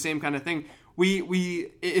literally the same kind of thing.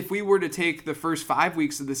 If we were to take the first 5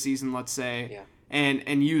 weeks of the season, let's say,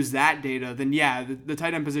 and use that data, then the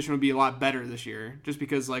tight end position would be a lot better this year. Just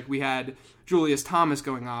because like we had Julius Thomas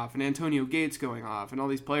going off and Antonio Gates going off and all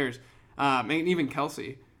these players, and even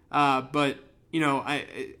Kelsey. But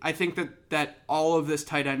I think that all of this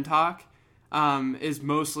tight end talk is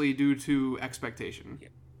mostly due to expectation.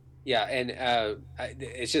 Yeah, and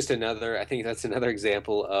it's just I think that's another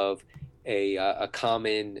example of a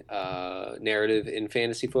common narrative in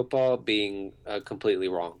fantasy football being completely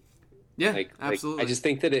wrong. Yeah, absolutely. I just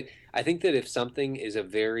think that if something is a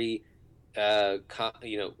very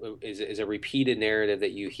is a repeated narrative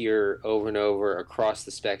that you hear over and over across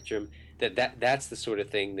the spectrum, that's the sort of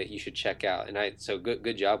thing that you should check out. And so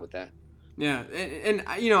good job with that. Yeah, and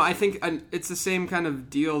I think it's the same kind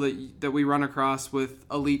of deal that we run across with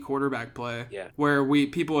elite quarterback play. Yeah. Where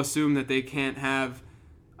people assume that they can't have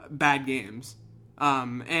bad games,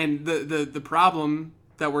 and the problem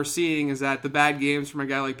that we're seeing is that the bad games from a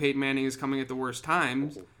guy like Peyton Manning is coming at the worst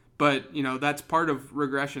times. But that's part of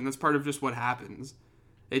regression. That's part of just what happens.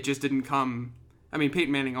 It just didn't come. I mean,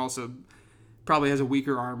 Peyton Manning also probably has a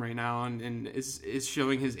weaker arm right now and is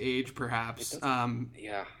showing his age, perhaps.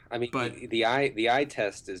 Yeah, I mean, but the eye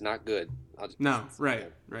test is not good.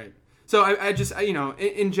 Right. So I just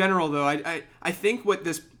in general though, I think what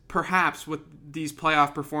these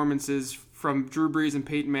playoff performances from Drew Brees and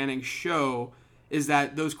Peyton Manning show is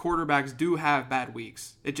that those quarterbacks do have bad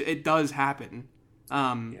weeks. It does happen.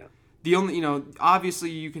 The only, obviously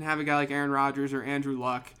you can have a guy like Aaron Rodgers or Andrew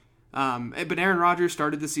Luck, but Aaron Rodgers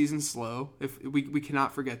started the season slow. If we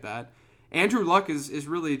cannot forget that. Andrew Luck is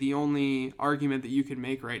really the only argument that you can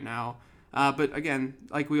make right now. But again,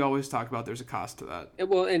 like we always talk about, there's a cost to that.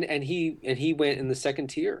 Well, and he went in the second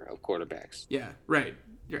tier of quarterbacks. Yeah, right.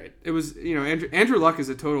 It was, Andrew Luck is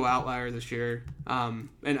a total outlier this year. And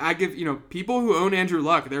I give, people who own Andrew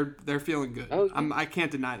Luck, they're feeling good. Oh, I can't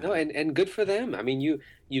deny that. No, and good for them. I mean,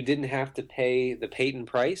 you didn't have to pay the Peyton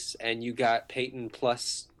price, and you got Peyton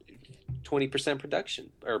plus 20%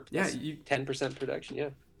 production or plus 10% production. Yeah.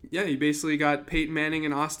 Yeah, you basically got Peyton Manning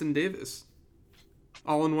and Austin Davis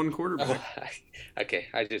all in one quarterback. Okay,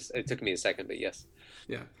 it took me a second, but yes.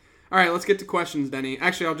 Yeah. All right, let's get to questions, Denny.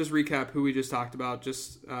 Actually, I'll just recap who we just talked about,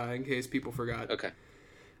 just in case people forgot. Okay.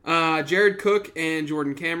 Jared Cook and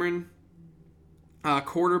Jordan Cameron.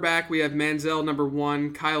 Quarterback, we have Manziel, number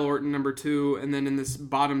 1, Kyle Orton, number 2, and then in this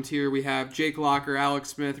bottom tier, we have Jake Locker, Alex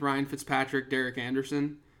Smith, Ryan Fitzpatrick, Derek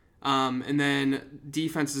Anderson. And then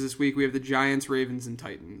defenses this week, we have the Giants, Ravens, and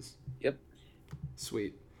Titans. Yep.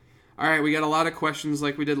 Sweet. All right, we got a lot of questions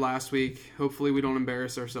like we did last week. Hopefully we don't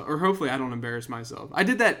embarrass ourselves, or hopefully I don't embarrass myself. I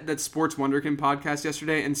did that Sports Wonderkin podcast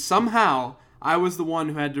yesterday, and somehow I was the one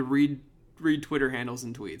who had to read Twitter handles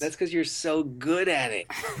and tweets. That's because you're so good at it.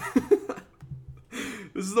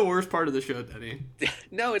 This is the worst part of the show, Denny.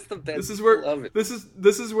 No, it's the best. This is where love it. This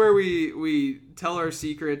is where we tell our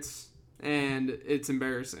secrets. And it's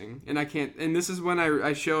embarrassing, and I can't. And this is when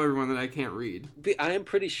I show everyone that I can't read. I am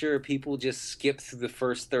pretty sure people just skip through the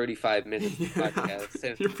first 35 minutes of the podcast.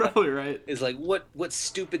 And you're probably right. It's like, what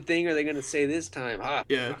stupid thing are they going to say this time? Huh?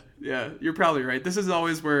 Yeah, you're probably right. This is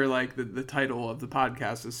always where like the title of the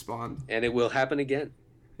podcast is spawned, and it will happen again.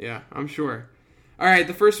 Yeah, I'm sure. All right,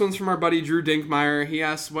 the first one's from our buddy Drew Dinkmeyer. He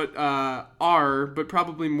asks what our, but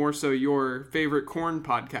probably more so your favorite corn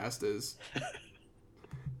podcast is.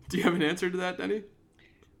 Do you have an answer to that, Denny?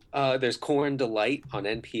 There's Corn Delight on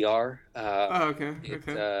NPR. Okay.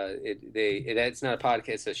 It's not a podcast;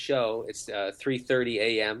 it's a show. It's 3:30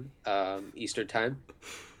 a.m. Eastern time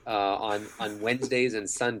on Wednesdays and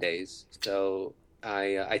Sundays. So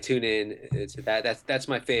I tune in to that. That's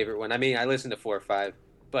my favorite one. I mean, I listen to 4 or 5,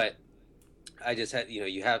 but I just had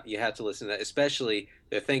you have to listen to that, especially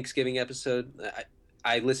their Thanksgiving episode.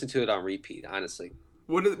 I listen to it on repeat, honestly.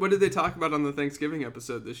 What did they talk about on the Thanksgiving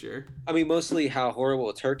episode this year? I mean, mostly how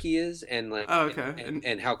horrible turkey is, and like, Oh, okay.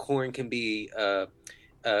 and how corn can be a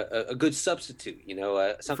good substitute.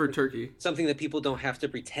 For turkey. something that people don't have to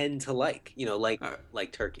pretend to like.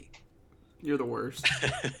 Like turkey. You're the worst.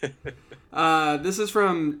 This is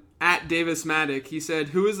from @DavisMatic. He said,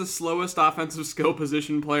 "Who is the slowest offensive skill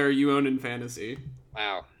position player you own in fantasy?"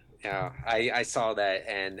 Wow. Yeah, I saw that,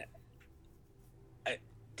 and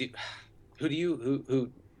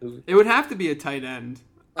who? It would have to be a tight end.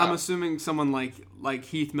 Oh. I'm assuming someone like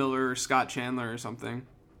Heath Miller or Scott Chandler or something.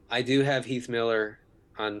 I do have Heath Miller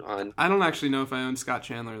on. I don't actually know if I own Scott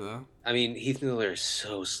Chandler though. I mean, Heath Miller is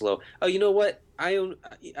so slow. Oh, you know what? I own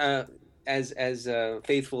as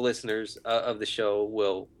faithful listeners of the show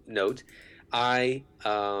will note, I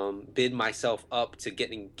bid myself up to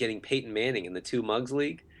getting Peyton Manning in the 2 Mugs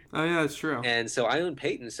League. Oh yeah, that's true. And so I own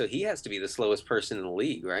Peyton, so he has to be the slowest person in the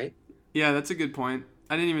league, right? Yeah, that's a good point.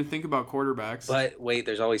 I didn't even think about quarterbacks. But wait,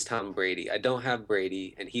 there's always Tom Brady. I don't have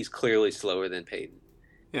Brady, and he's clearly slower than Peyton.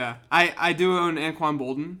 Yeah, I do own Anquan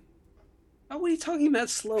Bolden. Oh, what are you talking about?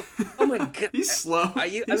 Slow? Oh my god, He's slow.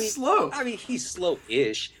 He's slow. I mean, he's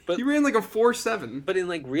slow-ish, but He ran like a 4.7. But in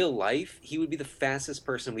like real life, he would be the fastest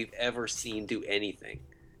person we've ever seen do anything.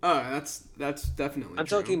 Oh, that's definitely. I'm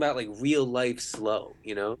true. talking about like real life slow,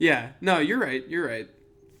 you know? Yeah, no, you're right. You're right.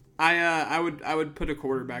 I would put a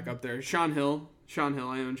quarterback up there. Sean Hill. I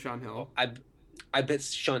own Sean Hill. I bet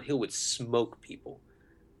Sean Hill would smoke people.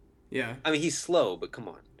 Yeah. I mean, he's slow, but come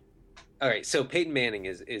on. All right, so Peyton Manning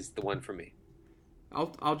is the one for me.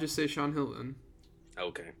 I'll just say Sean Hill then.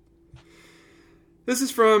 Okay. This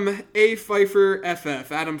is from A Pfeiffer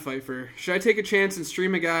FF, Adam Pfeiffer. Should I take a chance and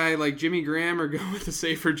stream a guy like Jimmy Graham or go with the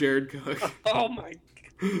safer Jared Cook? Oh my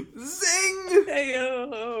god. Zing!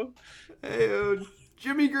 Heyo! Heyo.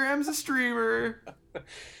 Jimmy Graham's a streamer.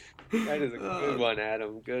 That is a good one,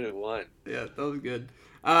 Adam. Good one. Yeah, that was good.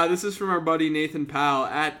 This is from our buddy Nathan Powell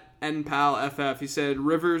 @NPalFF. He said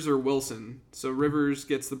Rivers or Wilson. So Rivers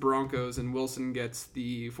gets the Broncos and Wilson gets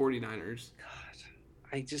the 49ers.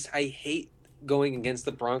 God, I hate going against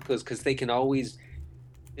the Broncos because they can always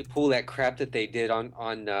pull that crap that they did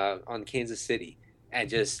on Kansas City and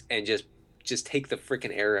just take the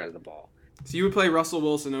freaking air out of the ball. So you would play Russell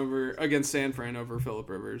Wilson against San Fran over Phillip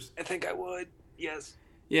Rivers? I think I would. Yes.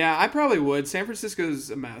 Yeah, I probably would. San Francisco's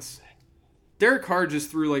a mess. Derek Carr just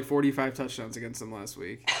threw like 45 touchdowns against them last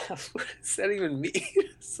week. What does that even mean?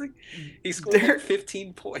 It's like he scored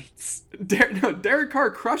 15 points. Derek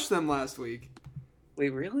Carr crushed them last week. Wait,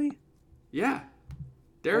 really? Yeah.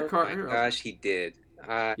 Derek Carr. Oh my gosh, he did.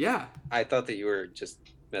 Yeah. I thought that you were just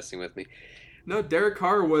messing with me. No, Derek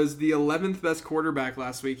Carr was the 11th best quarterback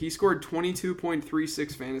last week. He scored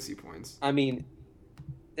 22.36 fantasy points. I mean,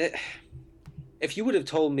 if you would have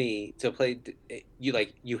told me to play,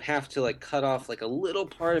 you have to like cut off like a little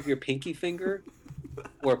part of your pinky finger,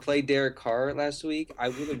 or play Derek Carr last week, I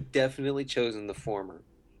would have definitely chosen the former.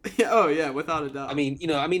 Yeah, oh yeah, without a doubt. I mean,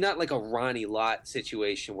 not like a Ronnie Lott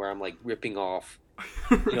situation where I'm like ripping off,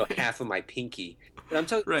 half of my pinky. But I'm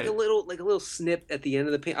talking right. like a little snip at the end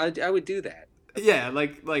of the pinky. I would do that. Yeah,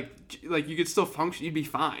 like you could still function. You'd be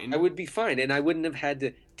fine. I would be fine, and I wouldn't have had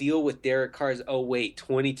to deal with Derek Carr's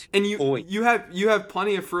 22 and points. you have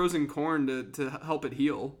plenty of frozen corn to help it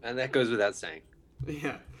heal. And that goes without saying.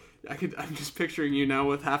 Yeah, I'm just picturing you now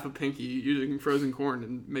with half a pinky using frozen corn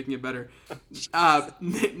and making it better.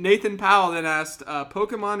 Nathan Powell then asked,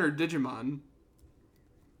 Pokemon or Digimon?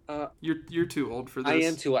 You're too old for this. I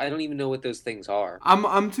am too. I don't even know what those things are.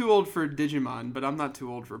 I'm too old for Digimon, but I'm not too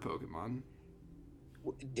old for Pokemon.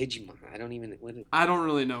 Digimon. I don't even. I don't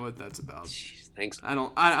really know what that's about. Jeez, thanks.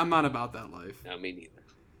 I'm not about that life. No, me neither.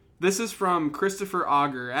 This is from Christopher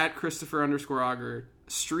Auger @Christopher_Auger.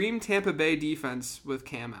 Stream Tampa Bay defense with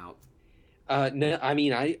Cam out. No, I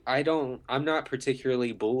mean I don't. I'm not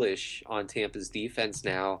particularly bullish on Tampa's defense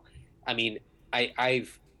now. I mean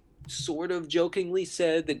I've sort of jokingly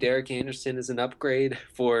said that Derek Anderson is an upgrade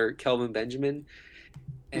for Kelvin Benjamin.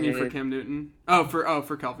 And for Cam Newton?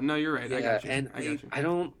 For Kelvin. No, you're right. Yeah, I got you. And I got you. I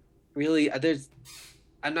don't really.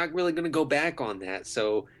 I'm not really going to go back on that.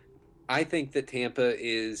 So I think that Tampa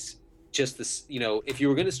is just this. If you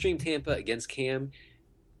were going to stream Tampa against Cam,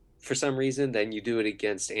 for some reason, then you do it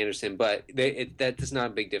against Anderson. But that is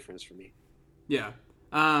not a big difference for me. Yeah.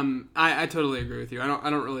 I totally agree with you. I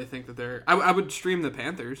don't really think that they're. I would stream the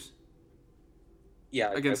Panthers.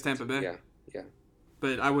 Yeah. Against Tampa Bay. Yeah.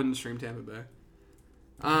 But I wouldn't stream Tampa Bay.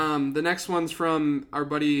 The next one's from our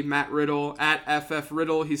buddy Matt Riddle @FF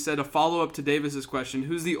Riddle. He said a follow up to Davis's question: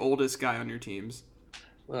 who's the oldest guy on your teams?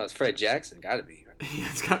 Well, it's Fred Jackson. Got to be.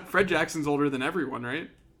 Yeah, Fred Jackson's older than everyone, right?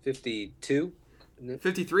 52.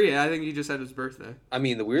 53. I think he just had his birthday. I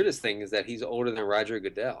mean, the weirdest thing is that he's older than Roger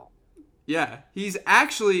Goodell. Yeah, he's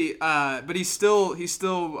actually, but he's still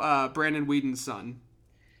Brandon Whedon's son.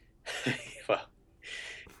 Well,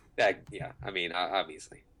 yeah. I mean,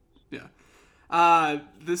 obviously. Yeah.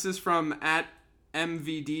 This is from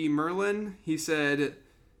 @MVD Merlin. He said,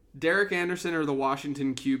 Derek Anderson or the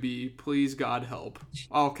Washington QB, please God help.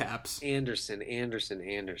 All caps. Anderson.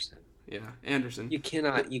 Yeah, Anderson. You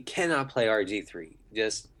cannot play RG3.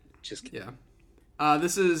 Just yeah.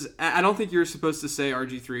 This is. I don't think you're supposed to say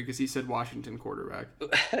RG3 because he said Washington quarterback.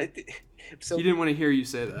 So he didn't want to hear you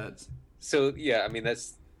say that. So yeah, I mean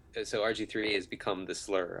that's so RG3 has become the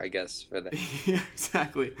slur, I guess, for that. Yeah,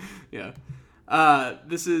 exactly. Yeah.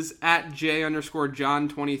 This is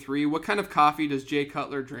 @J_John23. What kind of coffee does Jay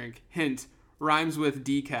Cutler drink? Hint: rhymes with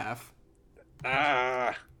decaf.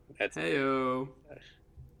 That's Heyo.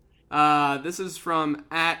 This is from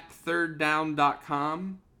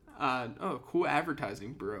 @thirddown.com. Oh, cool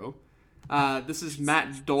advertising, bro. This is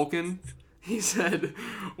Matt Dolkin. He said,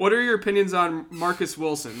 what are your opinions on Marcus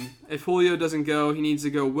Wilson? If Julio doesn't go, he needs to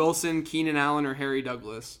go Wilson, Keenan Allen, or Harry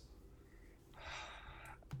Douglas.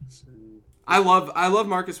 I love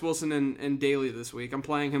Marcus Wilson in daily this week. I'm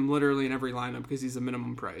playing him literally in every lineup because he's a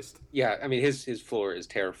minimum priced. Yeah, I mean his floor is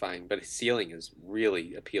terrifying, but his ceiling is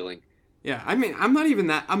really appealing. Yeah, I mean I'm really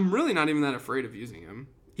not even that afraid of using him.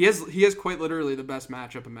 He has quite literally the best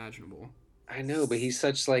matchup imaginable. I know, but he's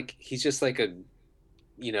just like a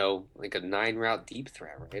 9 route deep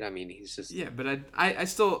threat, right? I mean, he's just But I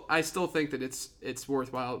still think that it's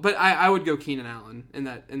worthwhile. But I would go Keenan Allen in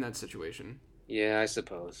that situation. Yeah, I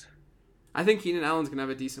suppose. I think Keenan Allen's gonna have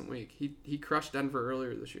a decent week. He crushed Denver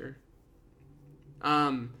earlier this year.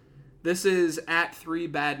 This is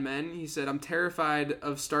 @3badmen. He said, I'm terrified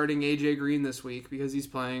of starting AJ Green this week because he's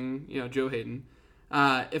playing Joe Hayden.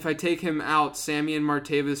 If I take him out, Sammy and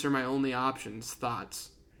Martavis are my only options.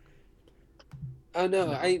 Thoughts? Oh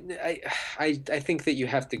no, I think that you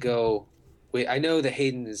have to go. Wait, I know that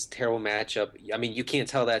Hayden is a terrible matchup. I mean, you can't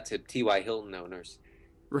tell that to T.Y. Hilton owners,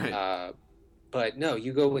 right? But no,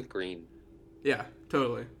 you go with Green. Yeah,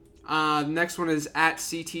 totally. Next one is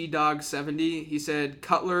 @CTDog70. He said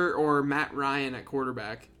Cutler or Matt Ryan at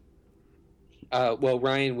quarterback. Well,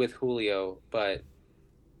 Ryan with Julio, but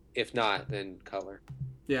if not, then Cutler.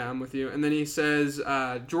 Yeah, I'm with you. And then he says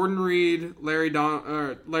Jordan Reed, Larry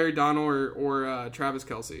Donnell, or Travis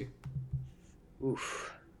Kelce.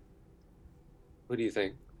 Oof. What do you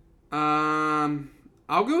think? I'll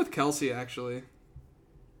go with Kelce actually.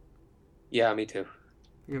 Yeah, me too.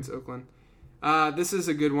 Against Oakland. This is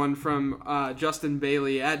a good one from Justin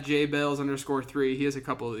Bailey @JBales_3. He has a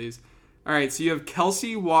couple of these. All right, so you have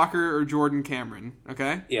Kelce, Walker, or Jordan Cameron.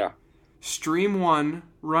 Okay. Yeah. Stream one,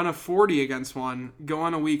 run a 40 against one, go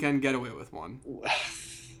on a weekend getaway with one.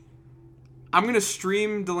 I'm gonna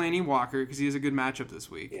stream Delaney Walker because he has a good matchup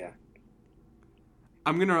this week. Yeah.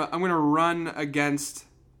 I'm gonna run against.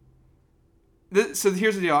 So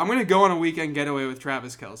here's the deal. I'm gonna go on a weekend getaway with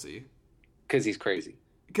Travis Kelce. Because he's crazy.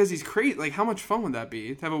 Because he's crazy. Like, how much fun would that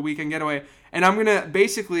be to have a weekend getaway? And I'm gonna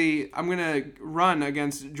run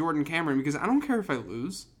against Jordan Cameron because I don't care if I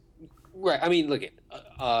lose. Right. I mean, look at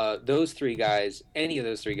those three guys. Any of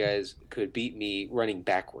those three guys could beat me running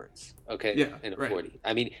backwards. Okay. Yeah. In a right. 40.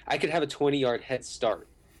 I mean, I could have a 20-yard head start,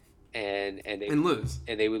 and lose,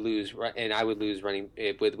 and they would lose, and I would lose running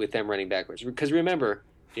with them running backwards. Because remember,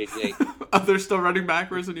 JJ, they're still running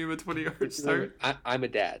backwards when you have a 20-yard start. I'm a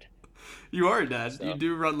dad. You are a dad. So you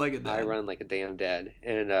do run like a dad. I run like a damn dad,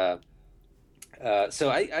 and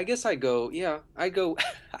so I guess I go. Yeah, I go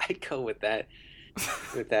with that.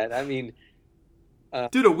 With that, I mean,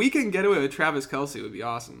 dude, a weekend getaway with Travis Kelce would be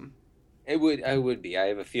awesome. I would be. I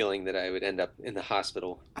have a feeling that I would end up in the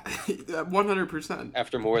hospital. 100%.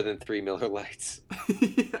 After more than 3 Miller Lights.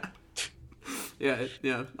 Yeah.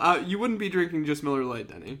 You wouldn't be drinking just Miller Lite,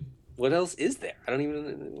 Denny. What else is there? I don't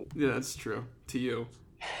even. Yeah, that's true. To you.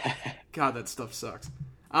 God, that stuff sucks.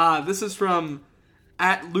 This is from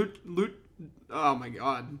 @Loot. Oh my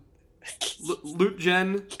God. Loot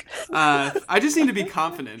Gen. I just need to be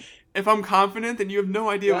confident. If I'm confident, then you have no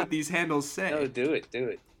idea what these handles say. No, do it.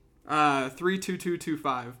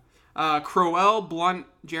 32225. Crowell, Blunt,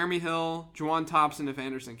 Jeremy Hill, Juwan Thompson if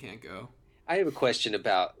Anderson can't go. I have a question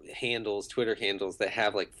about handles, Twitter handles that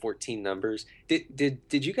have like 14 numbers. Did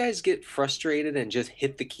you guys get frustrated and just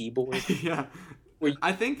hit the keyboard? Yeah.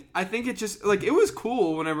 I think it just like it was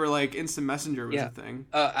cool whenever like Instant Messenger was a thing.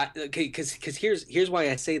 Okay, because here's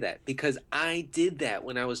why I say that, because I did that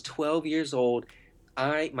when I was 12 years old.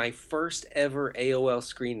 My first ever AOL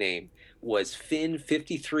screen name was Finn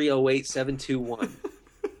 5308721.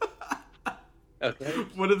 Okay.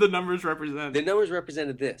 What did the numbers represent? The numbers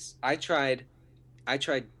represented this. I tried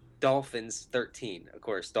Dolphins 13. Of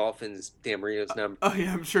course, Dolphins, Dan Marino's number. Oh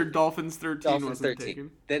yeah, I'm sure Dolphins 13 Dolphins wasn't 13.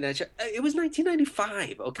 taken. Then I tried, it was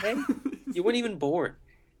 1995, okay? You weren't even born.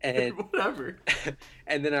 And Whatever.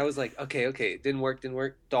 and then I was like, okay, it didn't work.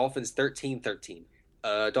 Dolphins 13.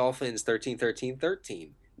 Dolphins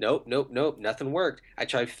 13. Nope, nothing worked. I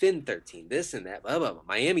tried Finn 13, this and that, blah, blah, blah.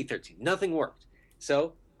 Miami 13, nothing worked.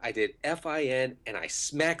 So I did FIN and I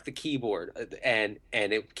smacked the keyboard and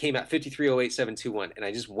it came out 5308721 and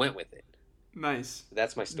I just went with it. Nice.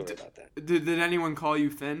 That's my story about that. Did anyone call you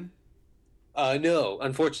Finn? No,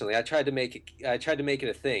 unfortunately. I tried to make it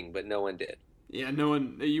a thing, but no one did. Yeah, no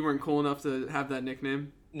one. You weren't cool enough to have that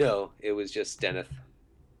nickname. No, it was just Deneth.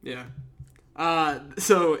 Yeah.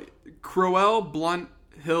 So Crowell, Blunt,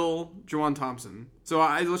 Hill, Juwan Thompson. So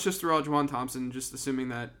let's just throw out Juwan Thompson, just assuming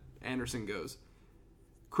that Anderson goes.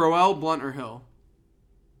 Crowell, Blunt, or Hill?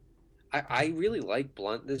 I really like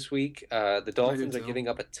Blunt this week. The Dolphins are giving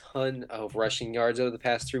up a ton of rushing yards over the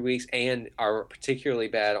past 3 weeks and are particularly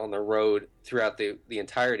bad on the road throughout the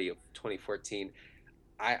entirety of 2014.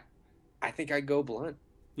 I think I'd go Blunt.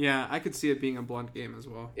 Yeah, I could see it being a Blunt game as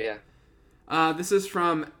well. Yeah. This is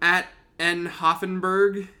from @N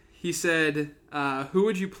Hoffenberg. He said, who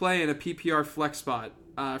would you play in a PPR flex spot?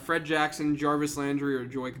 Fred Jackson, Jarvis Landry, or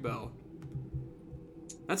Joique Bell?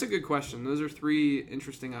 That's a good question. Those are three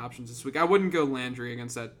interesting options this week. I wouldn't go Landry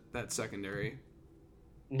against that secondary.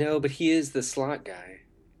 No, but he is the slot guy.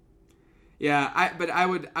 Yeah,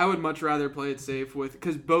 I would much rather play it safe with,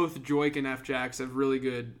 because both Joique and F Jacks have really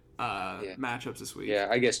good matchups this week. Yeah,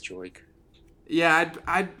 I guess Joique. Yeah,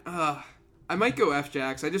 I might go F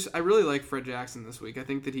Jacks. I really like Fred Jackson this week. I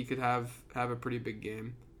think that he could have a pretty big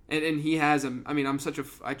game, and he has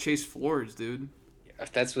I chase floors, dude.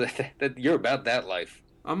 If that's what you're about, that life.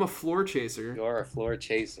 I'm a floor chaser. You're a floor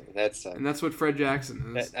chaser. And that's what Fred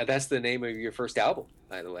Jackson is. That's the name of your first album,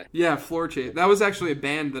 by the way. Yeah, floor chaser. That was actually a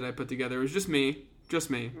band that I put together. It was just me.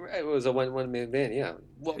 Right, it was a one-man band, yeah.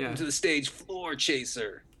 Welcome to the stage, Floor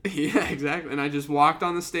Chaser. Yeah, exactly. And I just walked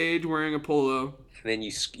on the stage wearing a polo. And then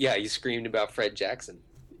you screamed about Fred Jackson.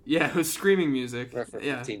 Yeah, it was screaming music. For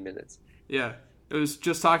 15 minutes. Yeah. It was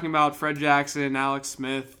just talking about Fred Jackson, Alex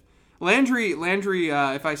Smith. Landry,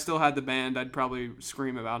 if I still had the band, I'd probably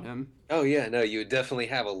scream about him. Oh, yeah, no, you would definitely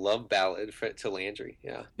have a love ballad to Landry,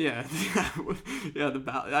 yeah. Yeah, the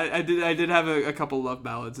ballad. I did have a couple love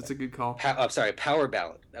ballads. It's a good call. Power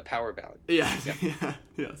ballad. A power ballad. Yeah,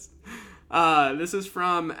 yes. This is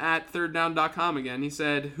from @thirddown.com again. He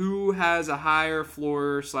said, who has a higher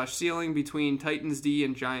floor/ceiling between Titans D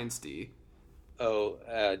and Giants D? Oh,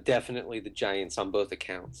 definitely the Giants on both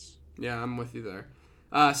accounts. Yeah, I'm with you there.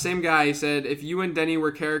 Same guy, he said, if you and Denny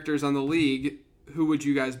were characters on The League, who would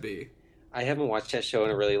you guys be? I haven't watched that show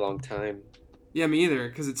in a really long time. Yeah, me either,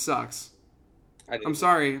 because it sucks. I'm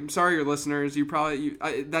sorry, your listeners.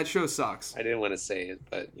 That show sucks. I didn't want to say it,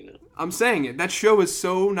 but, I'm saying it. That show is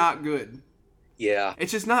so not good. Yeah.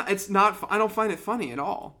 It's just not, I don't find it funny at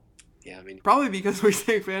all. Yeah, I mean... Probably because we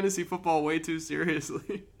take fantasy football way too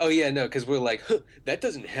seriously. Oh, yeah, no, because we're like, that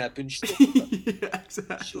doesn't happen. Yeah,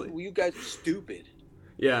 exactly. You guys are stupid.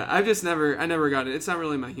 Yeah, I never got it. It's not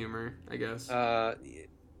really my humor, I guess. I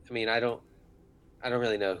mean, I don't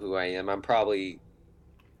really know who I am. I'm probably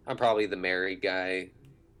the married guy.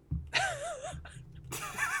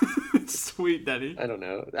 Sweet, Denny. I don't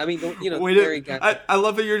know. I mean, married guy. I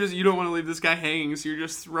love that you don't want to leave this guy hanging, so you're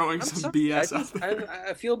just throwing some BS out there.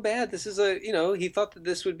 I feel bad. This is he thought that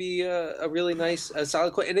this would be a really nice,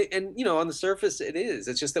 solid question. And on the surface, it is.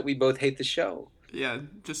 It's just that we both hate the show. Yeah,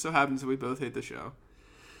 just so happens that we both hate the show.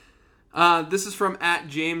 This is from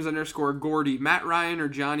 @James_Gordy. Matt Ryan or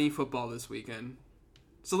Johnny football this weekend?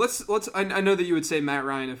 So let's. I know that you would say Matt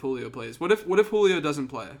Ryan if Julio plays. What if Julio doesn't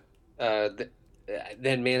play?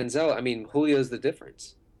 Then Manziel. I mean, Julio's the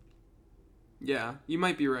difference. Yeah, you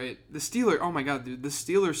might be right. The Steelers. Oh my God, dude! The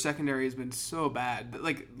Steelers secondary has been so bad.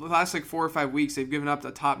 Like the last 4 or 5 weeks, they've given up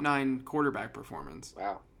the top 9 quarterback performance.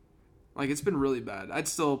 Wow. Like it's been really bad. I'd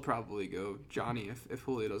still probably go Johnny if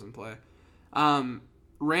Julio doesn't play.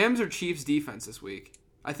 Rams or Chiefs defense this week?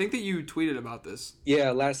 I think that you tweeted about this.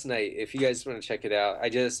 Yeah, last night. If you guys want to check it out,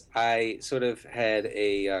 I sort of had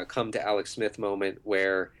a come to Alex Smith moment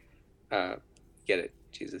where, get it,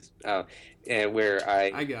 Jesus, and where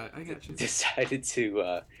I got you. Decided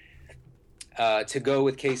to go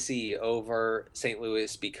with KC over St.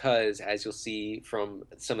 Louis because, as you'll see from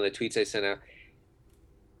some of the tweets I sent out,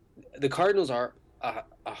 the Cardinals are a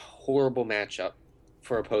horrible matchup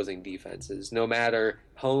for opposing defenses. No matter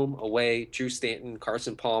home, away, Drew Stanton,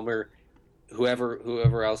 Carson Palmer,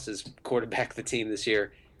 whoever else is quarterback the team this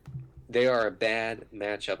year, they are a bad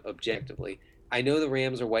matchup objectively. I know the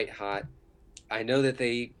Rams are white hot. I know that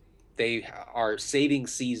they are saving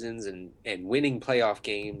seasons and winning playoff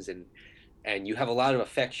games, and you have a lot of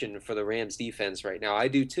affection for the Rams defense right now. I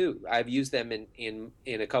do too. I've used them in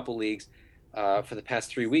a couple leagues for the past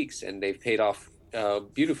 3 weeks, and they've paid off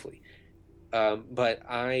beautifully. But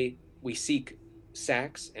we seek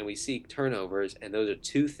sacks and we seek turnovers, and those are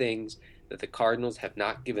two things that the Cardinals have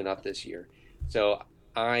not given up this year. So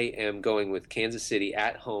I am going with Kansas City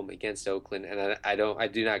at home against Oakland, and I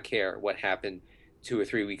do not care what happened 2 or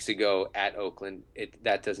 3 weeks ago at Oakland.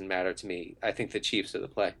 That doesn't matter to me. I think the Chiefs are the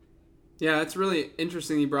play. Yeah, it's really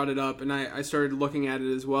interesting you brought it up, and I started looking at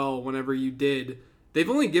it as well whenever you did. They've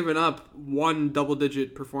only given up one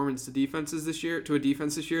double-digit performance to a defense this year,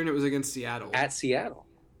 and it was against Seattle. At Seattle.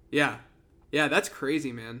 Yeah, that's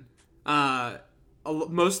crazy, man.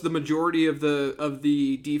 The majority of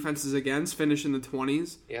the defenses against finish in the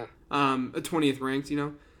 20s. Yeah. 20th ranked,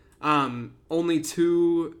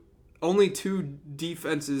 Only two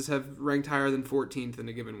defenses have ranked higher than 14th in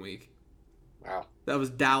a given week. Wow. That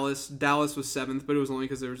was Dallas. Dallas was 7th, but it was only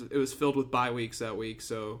because it was filled with bye weeks that week,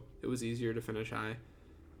 so it was easier to finish high.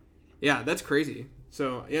 Yeah, that's crazy.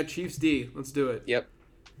 So, yeah, Chiefs D. Let's do it. Yep.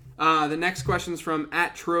 The next question's from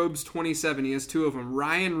 @Trobes27. He has two of them.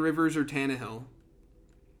 Ryan, Rivers, or Tannehill?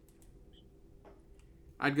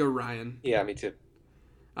 I'd go Ryan. Yeah, me too.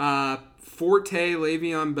 Forte,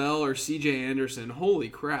 Le'Veon Bell, or C.J. Anderson? Holy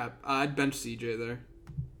crap. I'd bench C.J. there.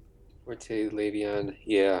 Forte, Le'Veon,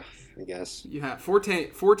 yeah, I guess. Yeah, Forte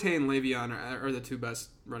and Le'Veon are the two best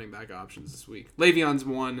running back options this week. Le'Veon's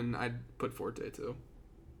one, and I'd put Forte too.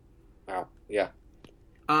 Wow, yeah.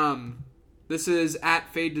 This is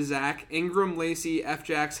 @Fade to Zach. Ingram, Lacey, F.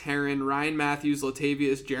 Jax, Heron, Ryan Matthews,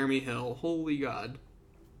 Latavius, Jeremy Hill. Holy God.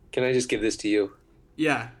 Can I just give this to you?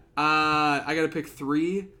 Yeah. I gotta pick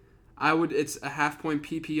 3. It's a half-point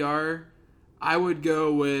PPR. I would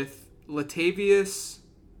go with Latavius,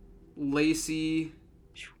 Lacey,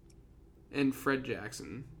 and Fred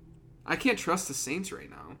Jackson. I can't trust the Saints right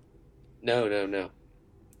now. No.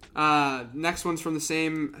 Next one's from the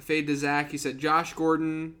same Fade to Zach. He said Josh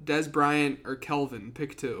Gordon, Des Bryant, or Kelvin.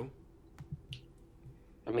 Pick 2.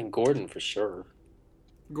 I mean, Gordon for sure.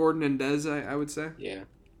 Gordon and Des, I would say. Yeah.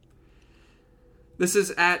 This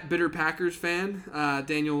is @Bitter Packers fan,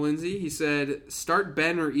 Daniel Lindsay. He said, start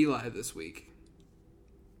Ben or Eli this week.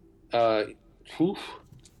 Oof.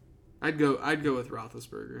 I'd go with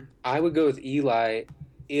Roethlisberger. I would go with Eli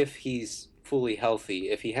if he's fully healthy.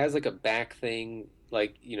 If he has like a back thing,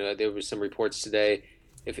 like, there were some reports today,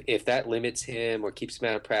 if that limits him or keeps him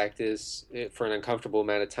out of practice for an uncomfortable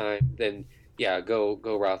amount of time, then yeah, go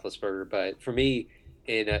Roethlisberger. But for me,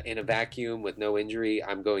 in a vacuum with no injury,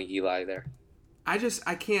 I'm going Eli there. I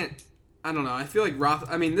can't. I don't know. I feel like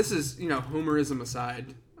this is, homerism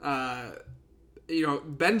aside.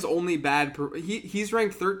 Ben's only bad. He's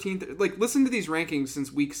ranked 13th. Like, listen to these rankings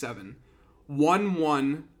since week 7.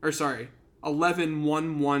 11,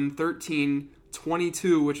 1-1, 13,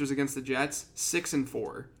 22, which was against the Jets,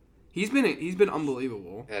 6-4. He's been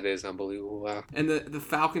unbelievable. That is unbelievable. Wow. And the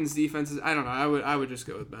Falcons defenses, I don't know. I would just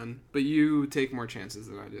go with Ben, but you take more chances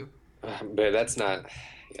than I do. But that's not.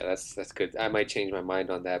 Yeah, that's good. I might change my mind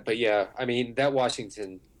on that. But yeah, I mean, the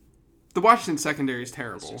Washington secondary is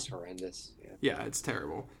terrible. It's just horrendous. Yeah, it's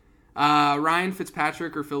terrible. Ryan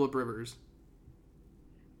Fitzpatrick or Phillip Rivers?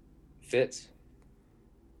 Fitz.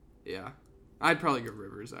 Yeah. I'd probably go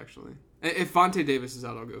Rivers, actually. If Vontae Davis is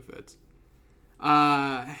out, I'll go Fitz.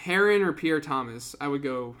 Heron or Pierre Thomas? I would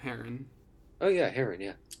go Heron. Oh, yeah, Heron,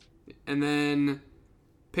 yeah. And then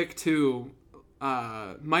pick 2.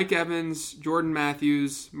 Mike Evans, Jordan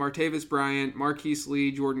Matthews, Martavis Bryant, Marquise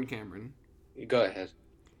Lee, Jordan Cameron. Go ahead.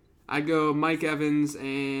 I'd go Mike Evans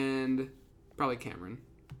and probably Cameron.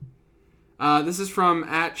 This is from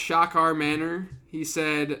 @Shakar Manor. He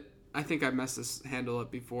said, I think I messed this handle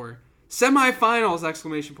up before.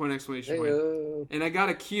 Semifinals! ! Hey-o. And I got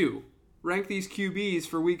a Q. Rank these QBs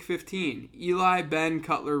for week 15. Eli, Ben,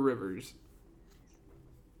 Cutler, Rivers.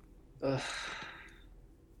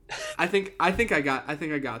 I think I got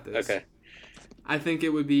this. Okay. I think it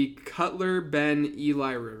would be Cutler, Ben,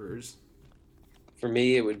 Eli, Rivers. For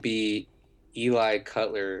me, it would be Eli,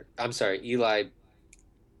 Ben,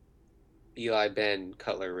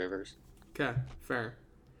 Cutler, Rivers. Okay, fair.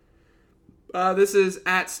 This is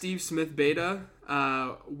 @Steve Smith Beta.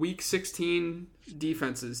 Week 16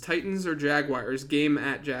 defenses. Titans or Jaguars? Game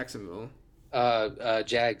at Jacksonville.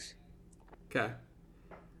 Jags. Okay.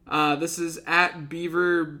 This is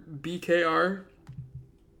 @Beaver BKR.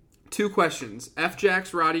 2 questions.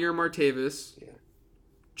 F-Jacks, Roddy, or Martavis? Yeah.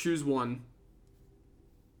 Choose one.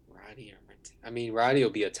 Roddy or I mean, Roddy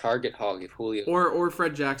will be a target hog if Julio. Or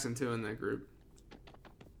Fred Jackson too in that group.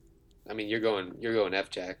 I mean, you're going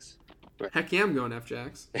F-Jacks. Heck yeah, I'm going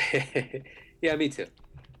F-Jacks. Yeah, me too.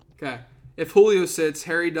 Okay. If Julio sits,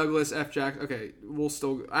 Harry Douglas, F-Jacks. Okay,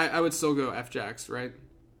 I would still go F-Jacks, right?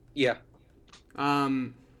 Yeah.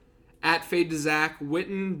 At Fade to Zach,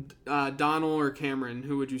 Witten, Donald, or Cameron,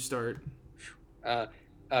 who would you start?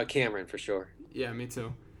 Cameron for sure. Yeah, me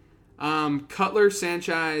too. Cutler,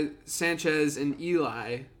 Sanchez, and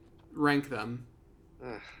Eli, rank them.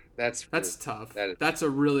 That's tough. That's a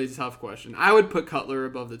really tough question. I would put Cutler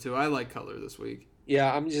above the 2. I like Cutler this week.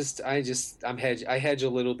 Yeah, I hedge a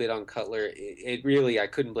little bit on Cutler. It really, I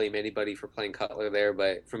couldn't blame anybody for playing Cutler there,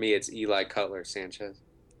 but for me, it's Eli, Cutler, Sanchez.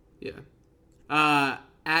 Yeah.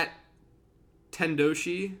 At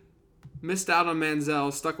Tendoshi, missed out on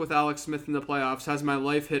Manziel, stuck with Alex Smith in the playoffs, has my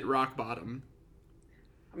life hit rock bottom.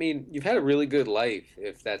 I mean, you've had a really good life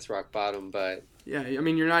if that's rock bottom, but... Yeah, I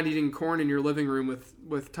mean, you're not eating corn in your living room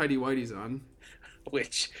with tighty whities on.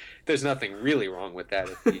 Which, there's nothing really wrong with that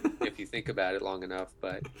if you think about it long enough,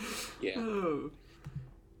 but yeah. Oh.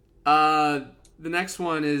 The next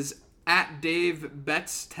one is at Dave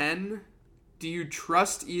Betts 10. Do you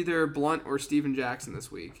trust either Blunt or Steven Jackson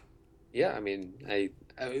this week? Yeah, I mean,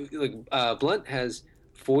 Blunt has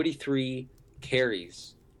 43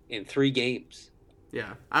 carries in 3 games.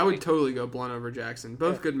 Yeah, I would totally go Blunt over Jackson.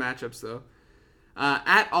 Both good matchups, though.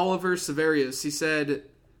 At Oliver Severios, he said...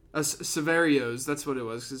 Severios, that's what it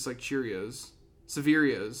was. It's like Cheerios.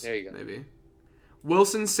 Severios. There you go. Maybe.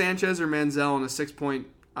 Wilson, Sanchez, or Manziel in a 6-point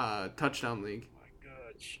touchdown league. Oh my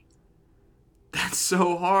gosh. That's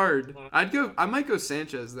so hard. I might go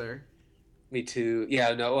Sanchez there. Me too.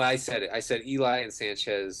 Yeah, no, I said it. I said Eli and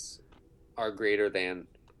Sanchez are greater than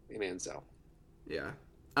Manziel. Yeah.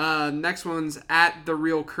 Next one's at the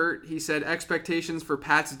real Kurt. He said expectations for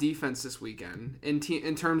Pat's defense this weekend in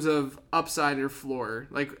terms of upside or floor.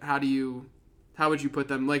 Like, how would you put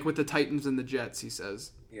them? Like with the Titans and the Jets, he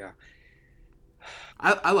says. Yeah.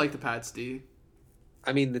 I like the Pats D.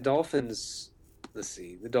 I mean, the Dolphins. Let's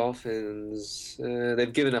see. The Dolphins.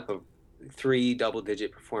 They've given up 3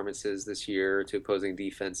 double-digit performances this year to opposing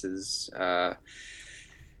defenses.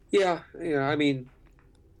 Yeah. I mean.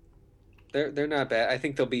 They're not bad. I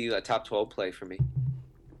think they'll be a top 12 play for me.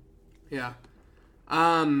 Yeah.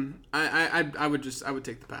 I would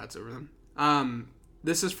take the Pats over them.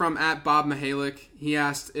 This is from at Bob Mihalik. He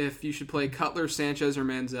asked if you should play Cutler, Sanchez, or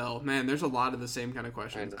Manziel. Man, there's a lot of the same kind of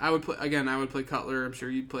questions. I would play Cutler. I'm sure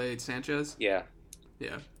you'd play Sanchez. Yeah.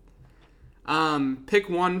 Yeah. Pick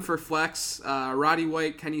one for flex. Roddy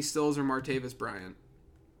White, Kenny Stills, or Martavis Bryant.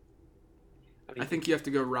 I think you have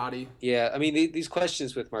to go Roddy. Yeah, I mean these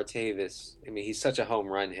questions with Martavis. I mean he's such a home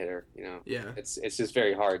run hitter. Yeah. It's just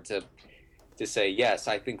very hard to say yes.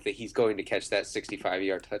 I think that he's going to catch that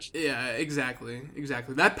 65-yard touchdown. Yeah, exactly.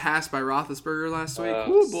 That pass by Roethlisberger last week.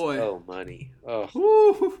 Oh boy. Oh money.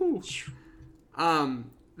 Oh.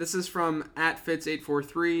 This is from at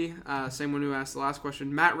Fitz843. Same one who asked the last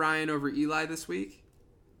question. Matt Ryan over Eli this week.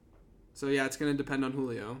 So yeah, it's going to depend on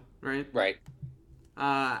Julio, right? Right.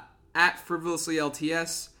 At Frivolously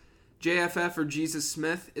LTS, JFF or Jesus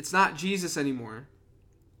Smith. It's not Jesus anymore.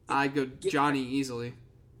 I'd go Johnny easily.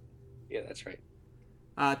 Yeah, that's right.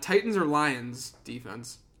 Titans or Lions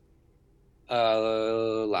defense?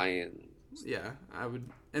 Lions. Yeah, I would.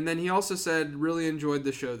 And then he also said, really enjoyed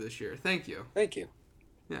the show this year. Thank you. Thank you.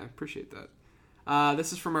 Yeah, appreciate that.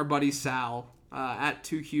 This is from our buddy Sal. At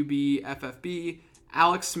 2QBFFB.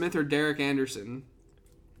 Alex Smith or Derek Anderson?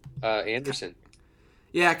 Anderson.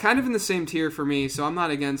 Yeah, kind of in the same tier for me, so I'm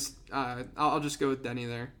not against... I'll just go with Denny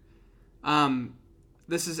there.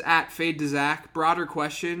 This is at Fade to Zach. Broader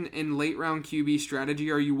question, in late-round QB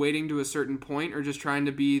strategy, are you waiting to a certain point or just trying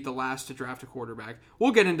to be the last to draft a quarterback?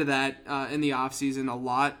 We'll get into that in the offseason a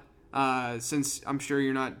lot, since I'm sure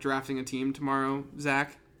you're not drafting a team tomorrow,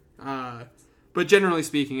 Zach. But generally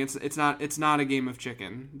speaking, it's not a game of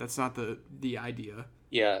chicken. That's not the idea.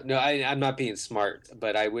 Yeah, no, I'm not being smart,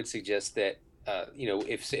 but I would suggest that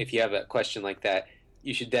if you have a question like that,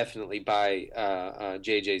 you should definitely buy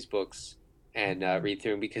JJ's books and read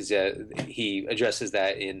through them because he addresses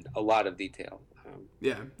that in a lot of detail.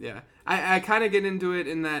 Yeah. I kind of get into it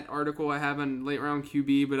in that article I have on late round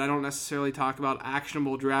QB, but I don't necessarily talk about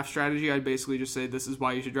actionable draft strategy. I basically just say this is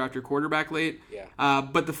why you should draft your quarterback late. Yeah.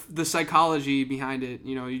 But the psychology behind it,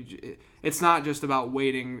 it's not just about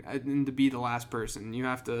waiting to be the last person. You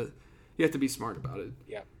have to be smart about it.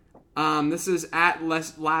 Yeah. This is at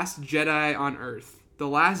Last Jedi on Earth. The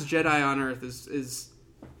Last Jedi on Earth is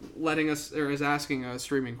letting us or is asking a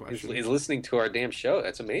streaming question. He's listening to our damn show.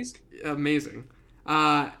 That's amazing. Amazing.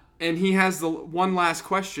 And he has the one last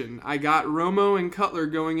question. I got Romo and Cutler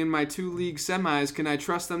going in my 2-league semis. Can I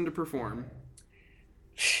trust them to perform?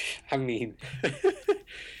 I mean,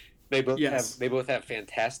 they both Yes. have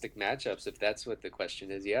fantastic matchups. If that's what the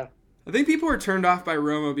question is, yeah. I think people are turned off by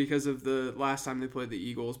Romo because of the last time they played the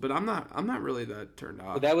Eagles, but I'm not really that turned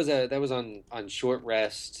off. But that was on short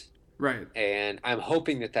rest, Right. and I'm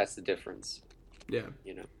hoping that that's the difference. Yeah.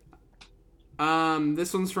 You know.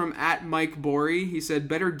 This one's from @MikeBory. He said,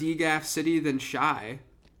 better DGAF city than Shy.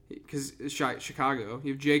 Because Chicago.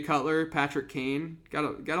 You have Jay Cutler, Patrick Kane. Got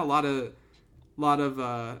a lot of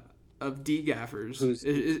DGAFers.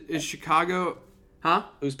 Is Chicago... Huh?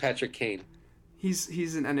 Who's Patrick Kane?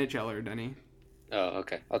 He's an NHLer, Denny. Oh,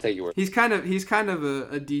 okay. I'll take your word. He's kind of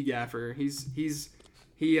a DGAFfer.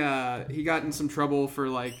 He got in some trouble for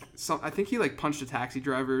I think he punched a taxi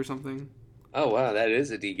driver or something. Oh wow, that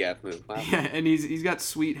is a DGAF move. Wow. Yeah, and he's got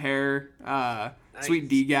sweet hair, Nice. sweet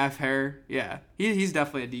DGAF hair. Yeah, he's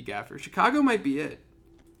definitely a DGAFfer. Chicago might be it,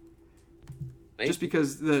 Maybe. just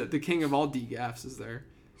because the king of all DGAFs is there.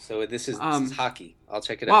 So this is hockey. I'll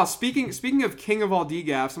check it Wow, out. speaking of king of all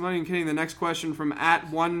DGAFs, I'm not even kidding. The next question from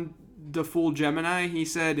 @OneDeFoolGemini. He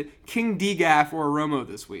said, King DGAF or Romo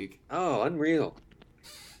this week? Oh, unreal.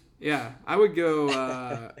 Yeah, I would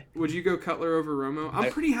go. Would you go Cutler over Romo?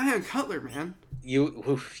 I'm pretty high on Cutler, man.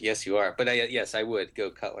 Yes, you are. But yes, I would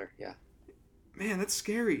go Cutler. Yeah. Man, that's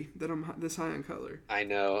scary that I'm this high on Cutler. I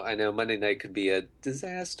know. Monday night could be a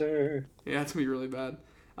disaster. Yeah, it's gonna be really bad.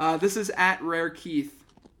 This is @RareKeith,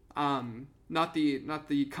 not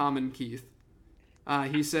the common Keith.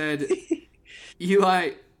 He said,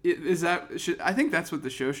 Eli, I think that's what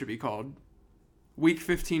the show should be called. Week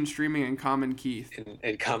 15 streaming and Common Keith.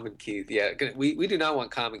 And Common Keith, yeah. We do not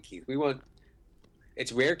want Common Keith. We want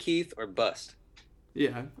it's Rare Keith or bust.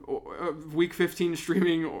 Yeah, Week 15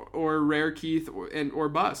 streaming or Rare Keith or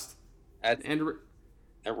bust. That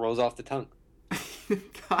rolls off the tongue.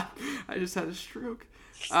 God, I just had a stroke.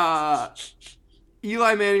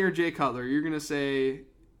 Eli Manning or Jay Cutler? You're gonna say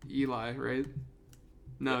Eli, right?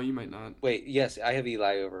 No, you might not. Wait, yes, I have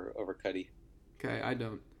Eli over Cuddy. Okay, I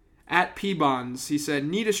don't. @PBonds, he said,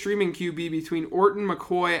 need a streaming QB between Orton,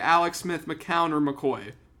 McCoy, Alex Smith, McCown, or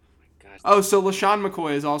McCoy. Gosh. Oh, so LaShawn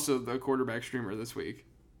McCoy is also the quarterback streamer this week.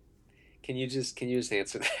 Can you just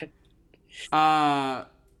answer that?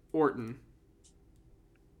 Orton.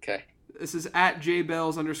 Okay. This is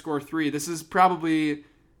 @JBells_3. This is probably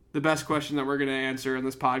the best question that we're going to answer in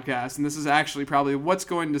this podcast, and this is actually probably what's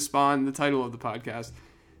going to spawn the title of the podcast.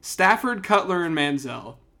 Stafford, Cutler, and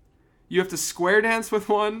Manziel. You have to square dance with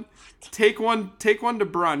one, take one to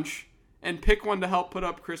brunch, and pick one to help put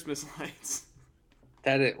up Christmas lights.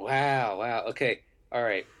 Wow. Okay. All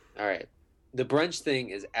right. The brunch thing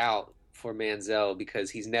is out for Manziel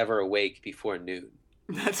because he's never awake before noon.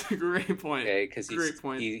 That's a great point. Okay, because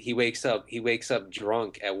he wakes up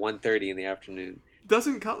drunk at 1:30 in the afternoon.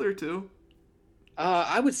 Doesn't Cutler too?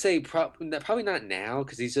 I would say probably not now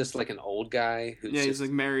because he's just like an old guy who's he's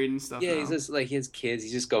married and stuff. Yeah, now. he's just he has kids.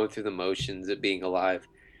 He's just going through the motions of being alive.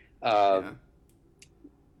 Yeah.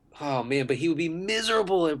 Oh man, but he would be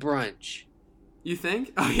miserable at brunch. You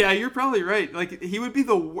think? Oh yeah, you're probably right. He would be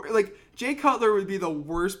Jay Cutler would be the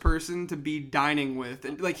worst person to be dining with,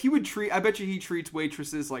 and he would treat. I bet you he treats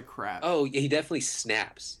waitresses like crap. Oh, he definitely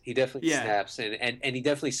snaps. Snaps, and he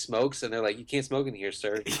definitely smokes. And they're like, "You can't smoke in here,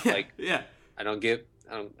 sir." Yeah. I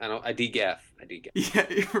degaff. Yeah,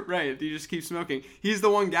 right. You just keep smoking. He's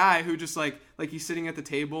the one guy who just he's sitting at the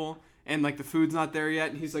table and the food's not there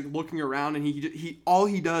yet, and he's looking around, and he all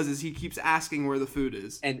he does is he keeps asking where the food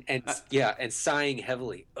is, and sighing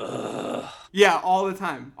heavily. Ugh. Yeah, all the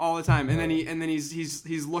time, and then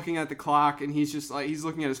he's looking at the clock, and he's just he's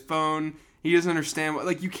looking at his phone. He doesn't understand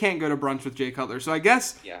what you can't go to brunch with Jay Cutler. So I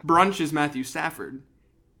guess brunch is Matthew Stafford.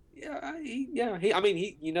 Yeah, he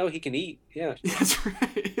can eat. Yeah, that's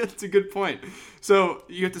right. That's a good point. So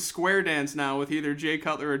you have to square dance now with either Jay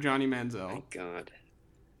Cutler or Johnny Manziel. My God,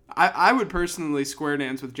 I would personally square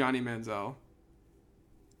dance with Johnny Manziel.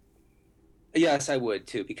 Yes, I would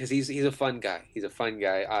too because he's a fun guy. He's a fun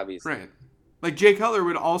guy, obviously. Right. Jay Cutler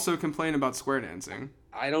would also complain about square dancing.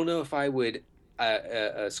 I don't know if I would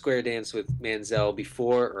square dance with Manziel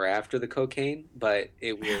before or after the cocaine, but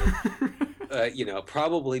it will.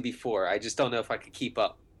 Probably before. I just don't know if I could keep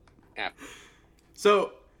up after.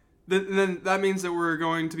 So then that means that we're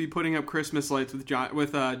going to be putting up Christmas lights with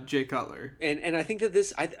Jay Cutler. And I think that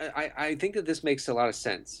this I think that this makes a lot of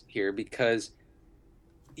sense here because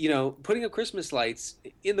putting up Christmas lights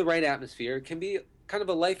in the right atmosphere can be kind of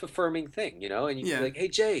a life affirming thing, and you Yeah. be like, hey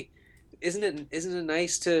Jay, isn't it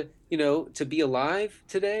nice to to be alive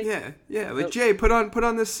today? Yeah. Like, Jay, put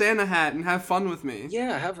on this Santa hat and have fun with me.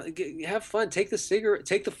 Yeah, have fun. Take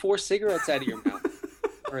the 4 cigarettes out of your mouth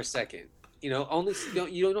for a second. Only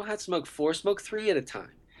you don't have to smoke 4, smoke 3 at a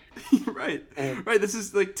time. Right. Right. This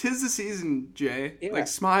is like, 'tis the season, Jay. Yeah. Like,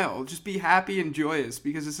 smile. Just be happy and joyous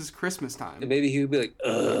because this is Christmas time. And maybe he would be like,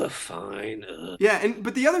 fine. Yeah,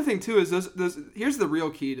 but the other thing too is those. Here's the real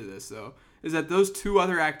key to this though, is that those 2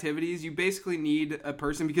 other activities, you basically need a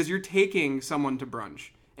person because you're taking someone to brunch.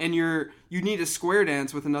 And you need a square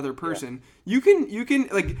dance with another person. Yeah. You can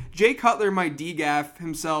like, Jay Cutler might degaff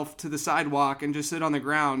himself to the sidewalk and just sit on the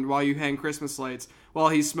ground while you hang Christmas lights while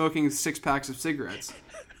he's smoking 6 packs of cigarettes.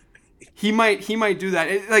 He might do that,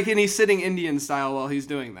 and he's sitting Indian style while he's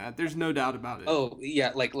doing that. There's no doubt about it. Oh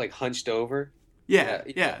yeah, like hunched over. Yeah.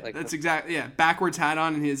 Like, that's exactly backwards hat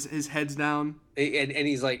on and his head's down. And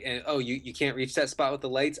he's like, you can't reach that spot with the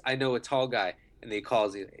lights. I know a tall guy, and they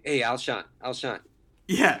calls you, hey Alshon.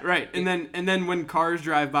 Yeah, right. And then when cars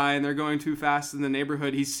drive by and they're going too fast in the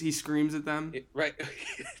neighborhood, he screams at them. Right,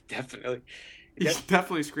 definitely. He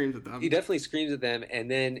definitely screams at them. He definitely screams at them, and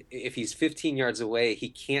then if he's 15 yards away, he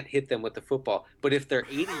can't hit them with the football. But if they're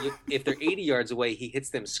 80 yards away, he hits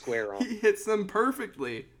them square on. He hits them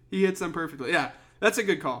perfectly. Yeah, that's a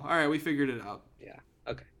good call. All right, we figured it out. Yeah.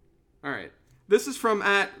 Okay. All right. This is from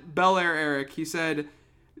 @Belair Eric. He said,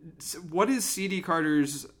 "What is CD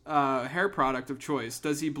Carter's hair product of choice?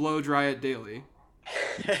 Does he blow dry it daily?"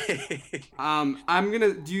 Do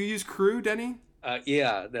you use Crew, Denny?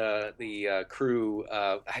 Yeah, the Crew.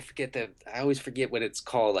 I always forget what it's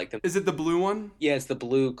called. Like is it the blue one? Yeah, it's the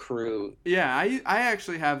blue Crew. Yeah, I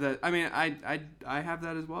actually have that. I mean, I have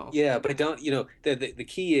that as well. Yeah, but don't the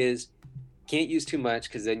key is can't use too much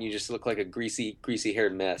because then you just look like a greasy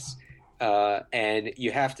haired mess. And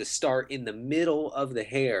you have to start in the middle of the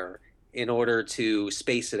hair in order to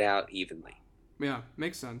space it out evenly. Yeah,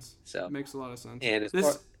 makes sense. So makes a lot of sense. And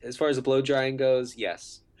as far as the blow drying goes,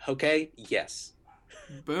 yes. Okay, yes.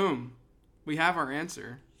 Boom. We have our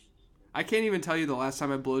answer. I can't even tell you the last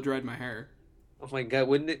time I blow dried my hair. Oh my god,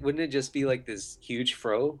 wouldn't it just be like this huge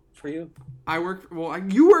fro for you?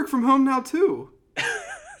 You work from home now too.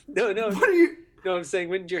 No. What are you? No, I'm saying,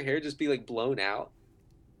 wouldn't your hair just be like blown out?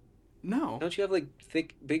 No. Don't you have like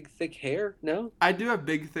big thick hair? No. I do have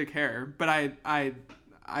big thick hair, but I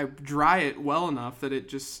dry it well enough that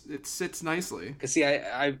it sits nicely. Cause see,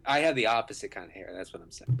 I have the opposite kind of hair. That's what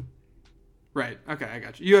I'm saying. Right. Okay, I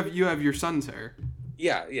got you. You have your son's hair.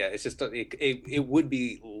 Yeah. It's just it would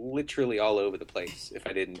be literally all over the place if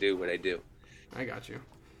I didn't do what I do. I got you.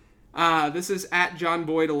 This is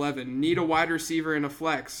 @JohnBoyd11. Need a wide receiver and a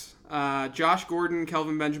flex. Josh Gordon,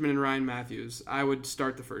 Kelvin Benjamin, and Ryan Matthews. I would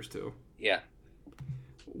start the first 2. Yeah.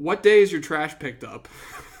 What day is your trash picked up?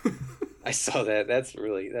 I saw that. That's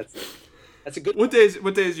a good. What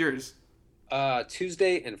day is yours?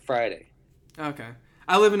 Tuesday and Friday. Okay.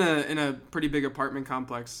 I live in a pretty big apartment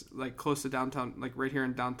complex, like close to downtown, like right here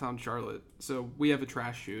in downtown Charlotte. So we have a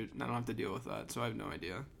trash chute, and I don't have to deal with that. So I have no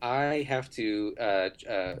idea. I have to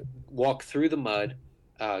walk through the mud,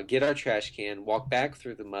 get our trash can, walk back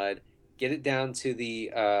through the mud, get it down to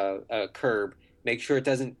the curb, make sure it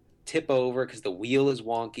doesn't tip over because the wheel is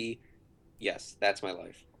wonky. Yes, that's my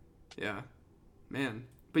life. Yeah, man.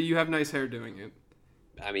 But you have nice hair doing it.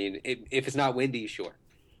 I mean, if it's not windy, sure.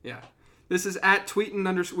 Yeah. This is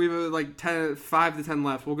 @Tweetin_. We have like 5 to 10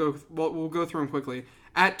 left. We'll go through them quickly.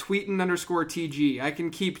 @Tweetin_TG. I can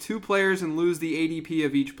keep 2 players and lose the ADP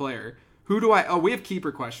of each player. Who do I? Oh, we have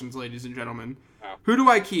keeper questions, ladies and gentlemen. Wow. Who do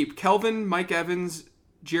I keep? Kelvin, Mike Evans,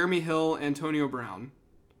 Jeremy Hill, Antonio Brown.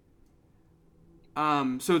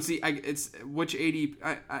 So it's which ADP?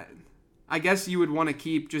 I guess you would want to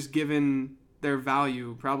keep, just given their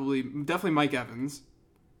value. Definitely Mike Evans.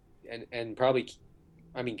 And probably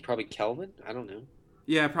Kelvin? I don't know.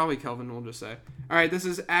 Yeah, probably Kelvin, we'll just say. All right, this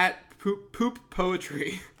is @Poop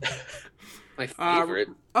Poetry. My favorite.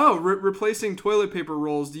 Replacing toilet paper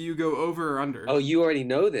rolls, do you go over or under? Oh, you already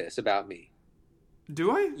know this about me.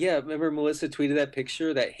 Do I? Yeah, remember Melissa tweeted that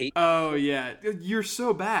picture, that hate? Oh, yeah. You're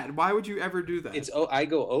so bad. Why would you ever do that? I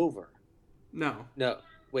go over. No.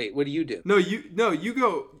 Wait, what do you do?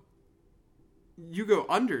 You go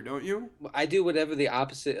under, don't you? I do whatever the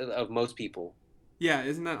opposite of most people. Yeah,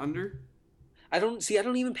 isn't that under? I don't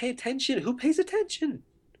even pay attention. Who pays attention?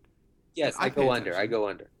 Yes, I go under. I go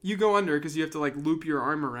under. You go under because you have to like loop your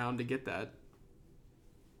arm around to get that.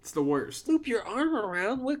 It's the worst. Loop your arm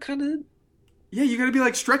around? What kind of... Yeah, you gotta be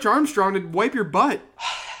like Stretch Armstrong to wipe your butt.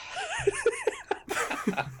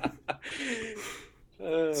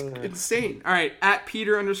 insane. All right, at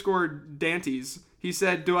Peter_Dantes. He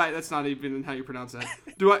said, that's not even how you pronounce that.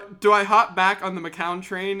 Do I hop back on the McCown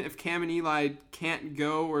train if Cam and Eli can't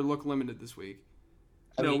go or look limited this week?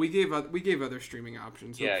 We gave other streaming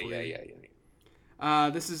options. Hopefully. Yeah.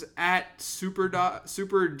 This is at Super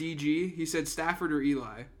DG. He said Stafford or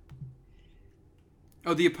Eli.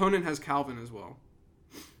 Oh, the opponent has Calvin as well.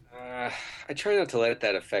 I try not to let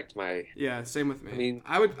that affect my. Yeah, same with me. I mean,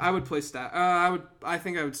 I would play Stafford. I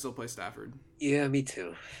think I would still play Stafford. Yeah, me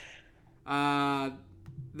too.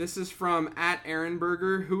 This is from at Aaron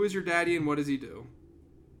Berger. Who is your daddy and what does he do?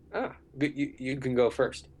 You can go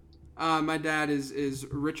first. My dad is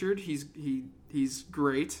Richard. He's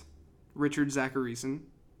great. Richard Zacharyson.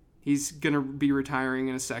 He's gonna be retiring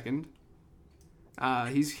in a second.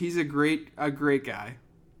 He's a great guy,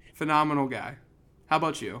 phenomenal guy. How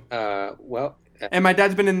about you? And my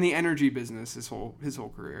dad's been in the energy business his whole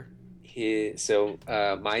career.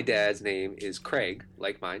 My dad's name is Craig,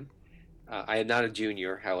 like mine. I am not a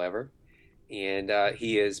junior, however, and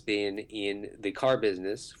he has been in the car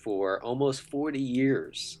business for almost 40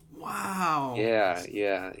 years. Wow.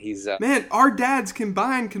 Yeah. He's man. Our dads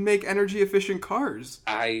combined can make energy efficient cars.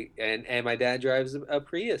 And my dad drives a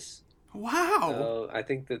Prius. Wow. So I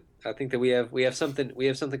think that we have something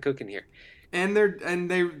cooking here.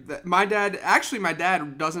 My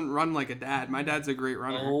dad doesn't run like a dad. My dad's a great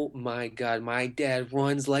runner. Oh my God, my dad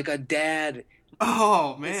runs like a dad.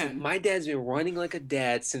 Oh man, listen, my dad's been running like a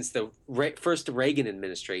dad since the first Reagan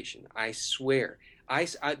administration. I swear.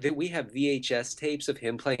 We have VHS tapes of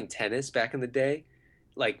him playing tennis back in the day,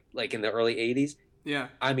 like in the early '80s. Yeah.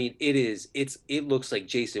 I mean, it looks like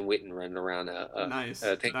Jason Witten running around a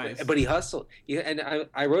thing. Nice. But he hustled. Yeah, and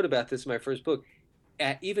I wrote about this in my first book.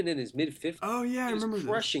 Even in his mid-50s, oh yeah, I remember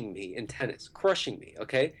crushing me in tennis, crushing me.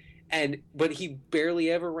 Okay, but he barely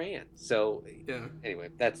ever ran. So yeah. Anyway,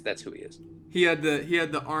 that's who he is. He had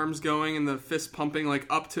the arms going and the fist pumping like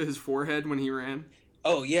up to his forehead when he ran.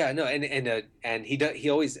 Oh yeah, no, and he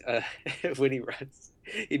always when he runs,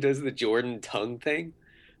 he does the Jordan tongue thing.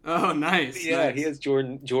 Oh, nice. Yeah, nice. He has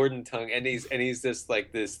Jordan tongue, and he's just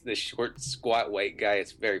like this short, squat white guy.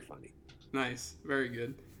 It's very funny. Nice, very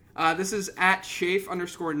good. This is at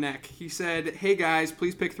Shafe_Neck. He said, "Hey guys,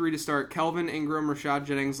 please pick 3 to start: Kelvin, Ingram, Rashad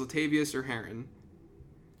Jennings, Latavius, or Heron."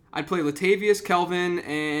 I'd play Latavius, Kelvin,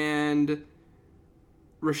 and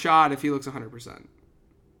Rashad if he looks 100%.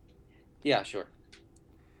 Yeah, sure.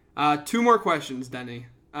 2 more questions, Denny.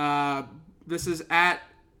 This is at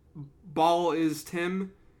Ball is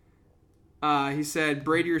Tim. He said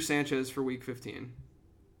Brady or Sanchez for Week 15.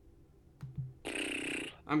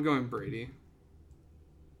 I'm going Brady.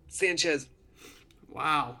 Sanchez.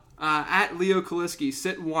 Wow. At Leo Kaliski,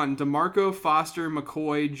 sit 1: DeMarco, Foster,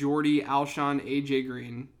 McCoy, Jordy, Alshon, AJ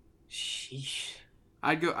Green. Sheesh.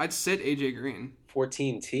 I'd sit AJ Green.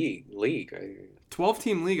 14-T league.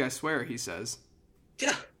 12-team league, I swear, he says.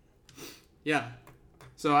 Yeah. Yeah.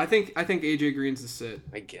 So I think AJ Green's the sit.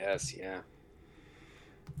 I guess, yeah.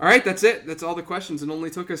 All right, that's it. That's all the questions. It only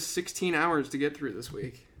took us 16 hours to get through this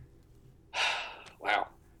week. Wow.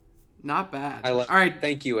 Not bad. All right.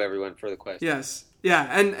 Thank you, everyone, for the questions. Yes.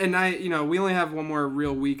 Yeah, and I, we only have one more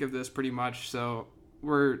real week of this pretty much, so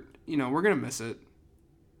we're going to miss it.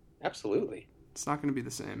 Absolutely. It's not going to be the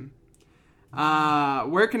same.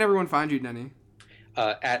 Where can everyone find you, Denny?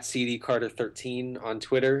 At CDCarter13 on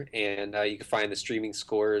Twitter, and you can find the streaming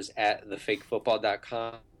scores at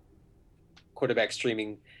thefakefootball.com. Quarterback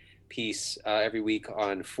streaming piece every week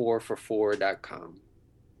on 4for4.com.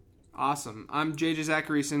 Awesome. I'm JJ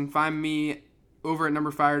Zacharyson. Find me over at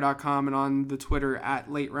numberfire.com and on the Twitter at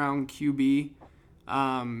LateRoundQB.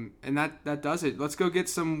 And that does it. Let's go get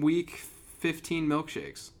some Week 15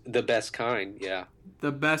 milkshakes. The best kind, yeah.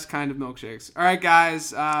 The best kind of milkshakes. All right,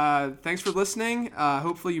 guys. Thanks for listening.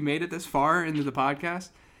 Hopefully you made it this far into the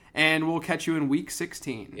podcast. And we'll catch you in Week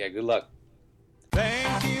 16. Yeah, good luck.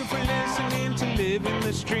 Thank you for listening to Living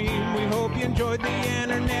the Stream. We hope you enjoyed the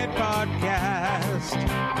Internet Podcast.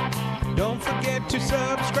 Don't forget to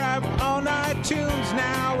subscribe on iTunes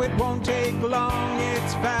now. It won't take long,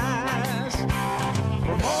 it's fast.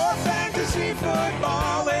 For more fantasy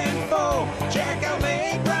football info, check out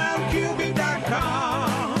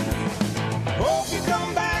LateRoundQB.com. Hope you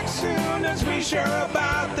come back soon as we share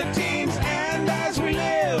about the teams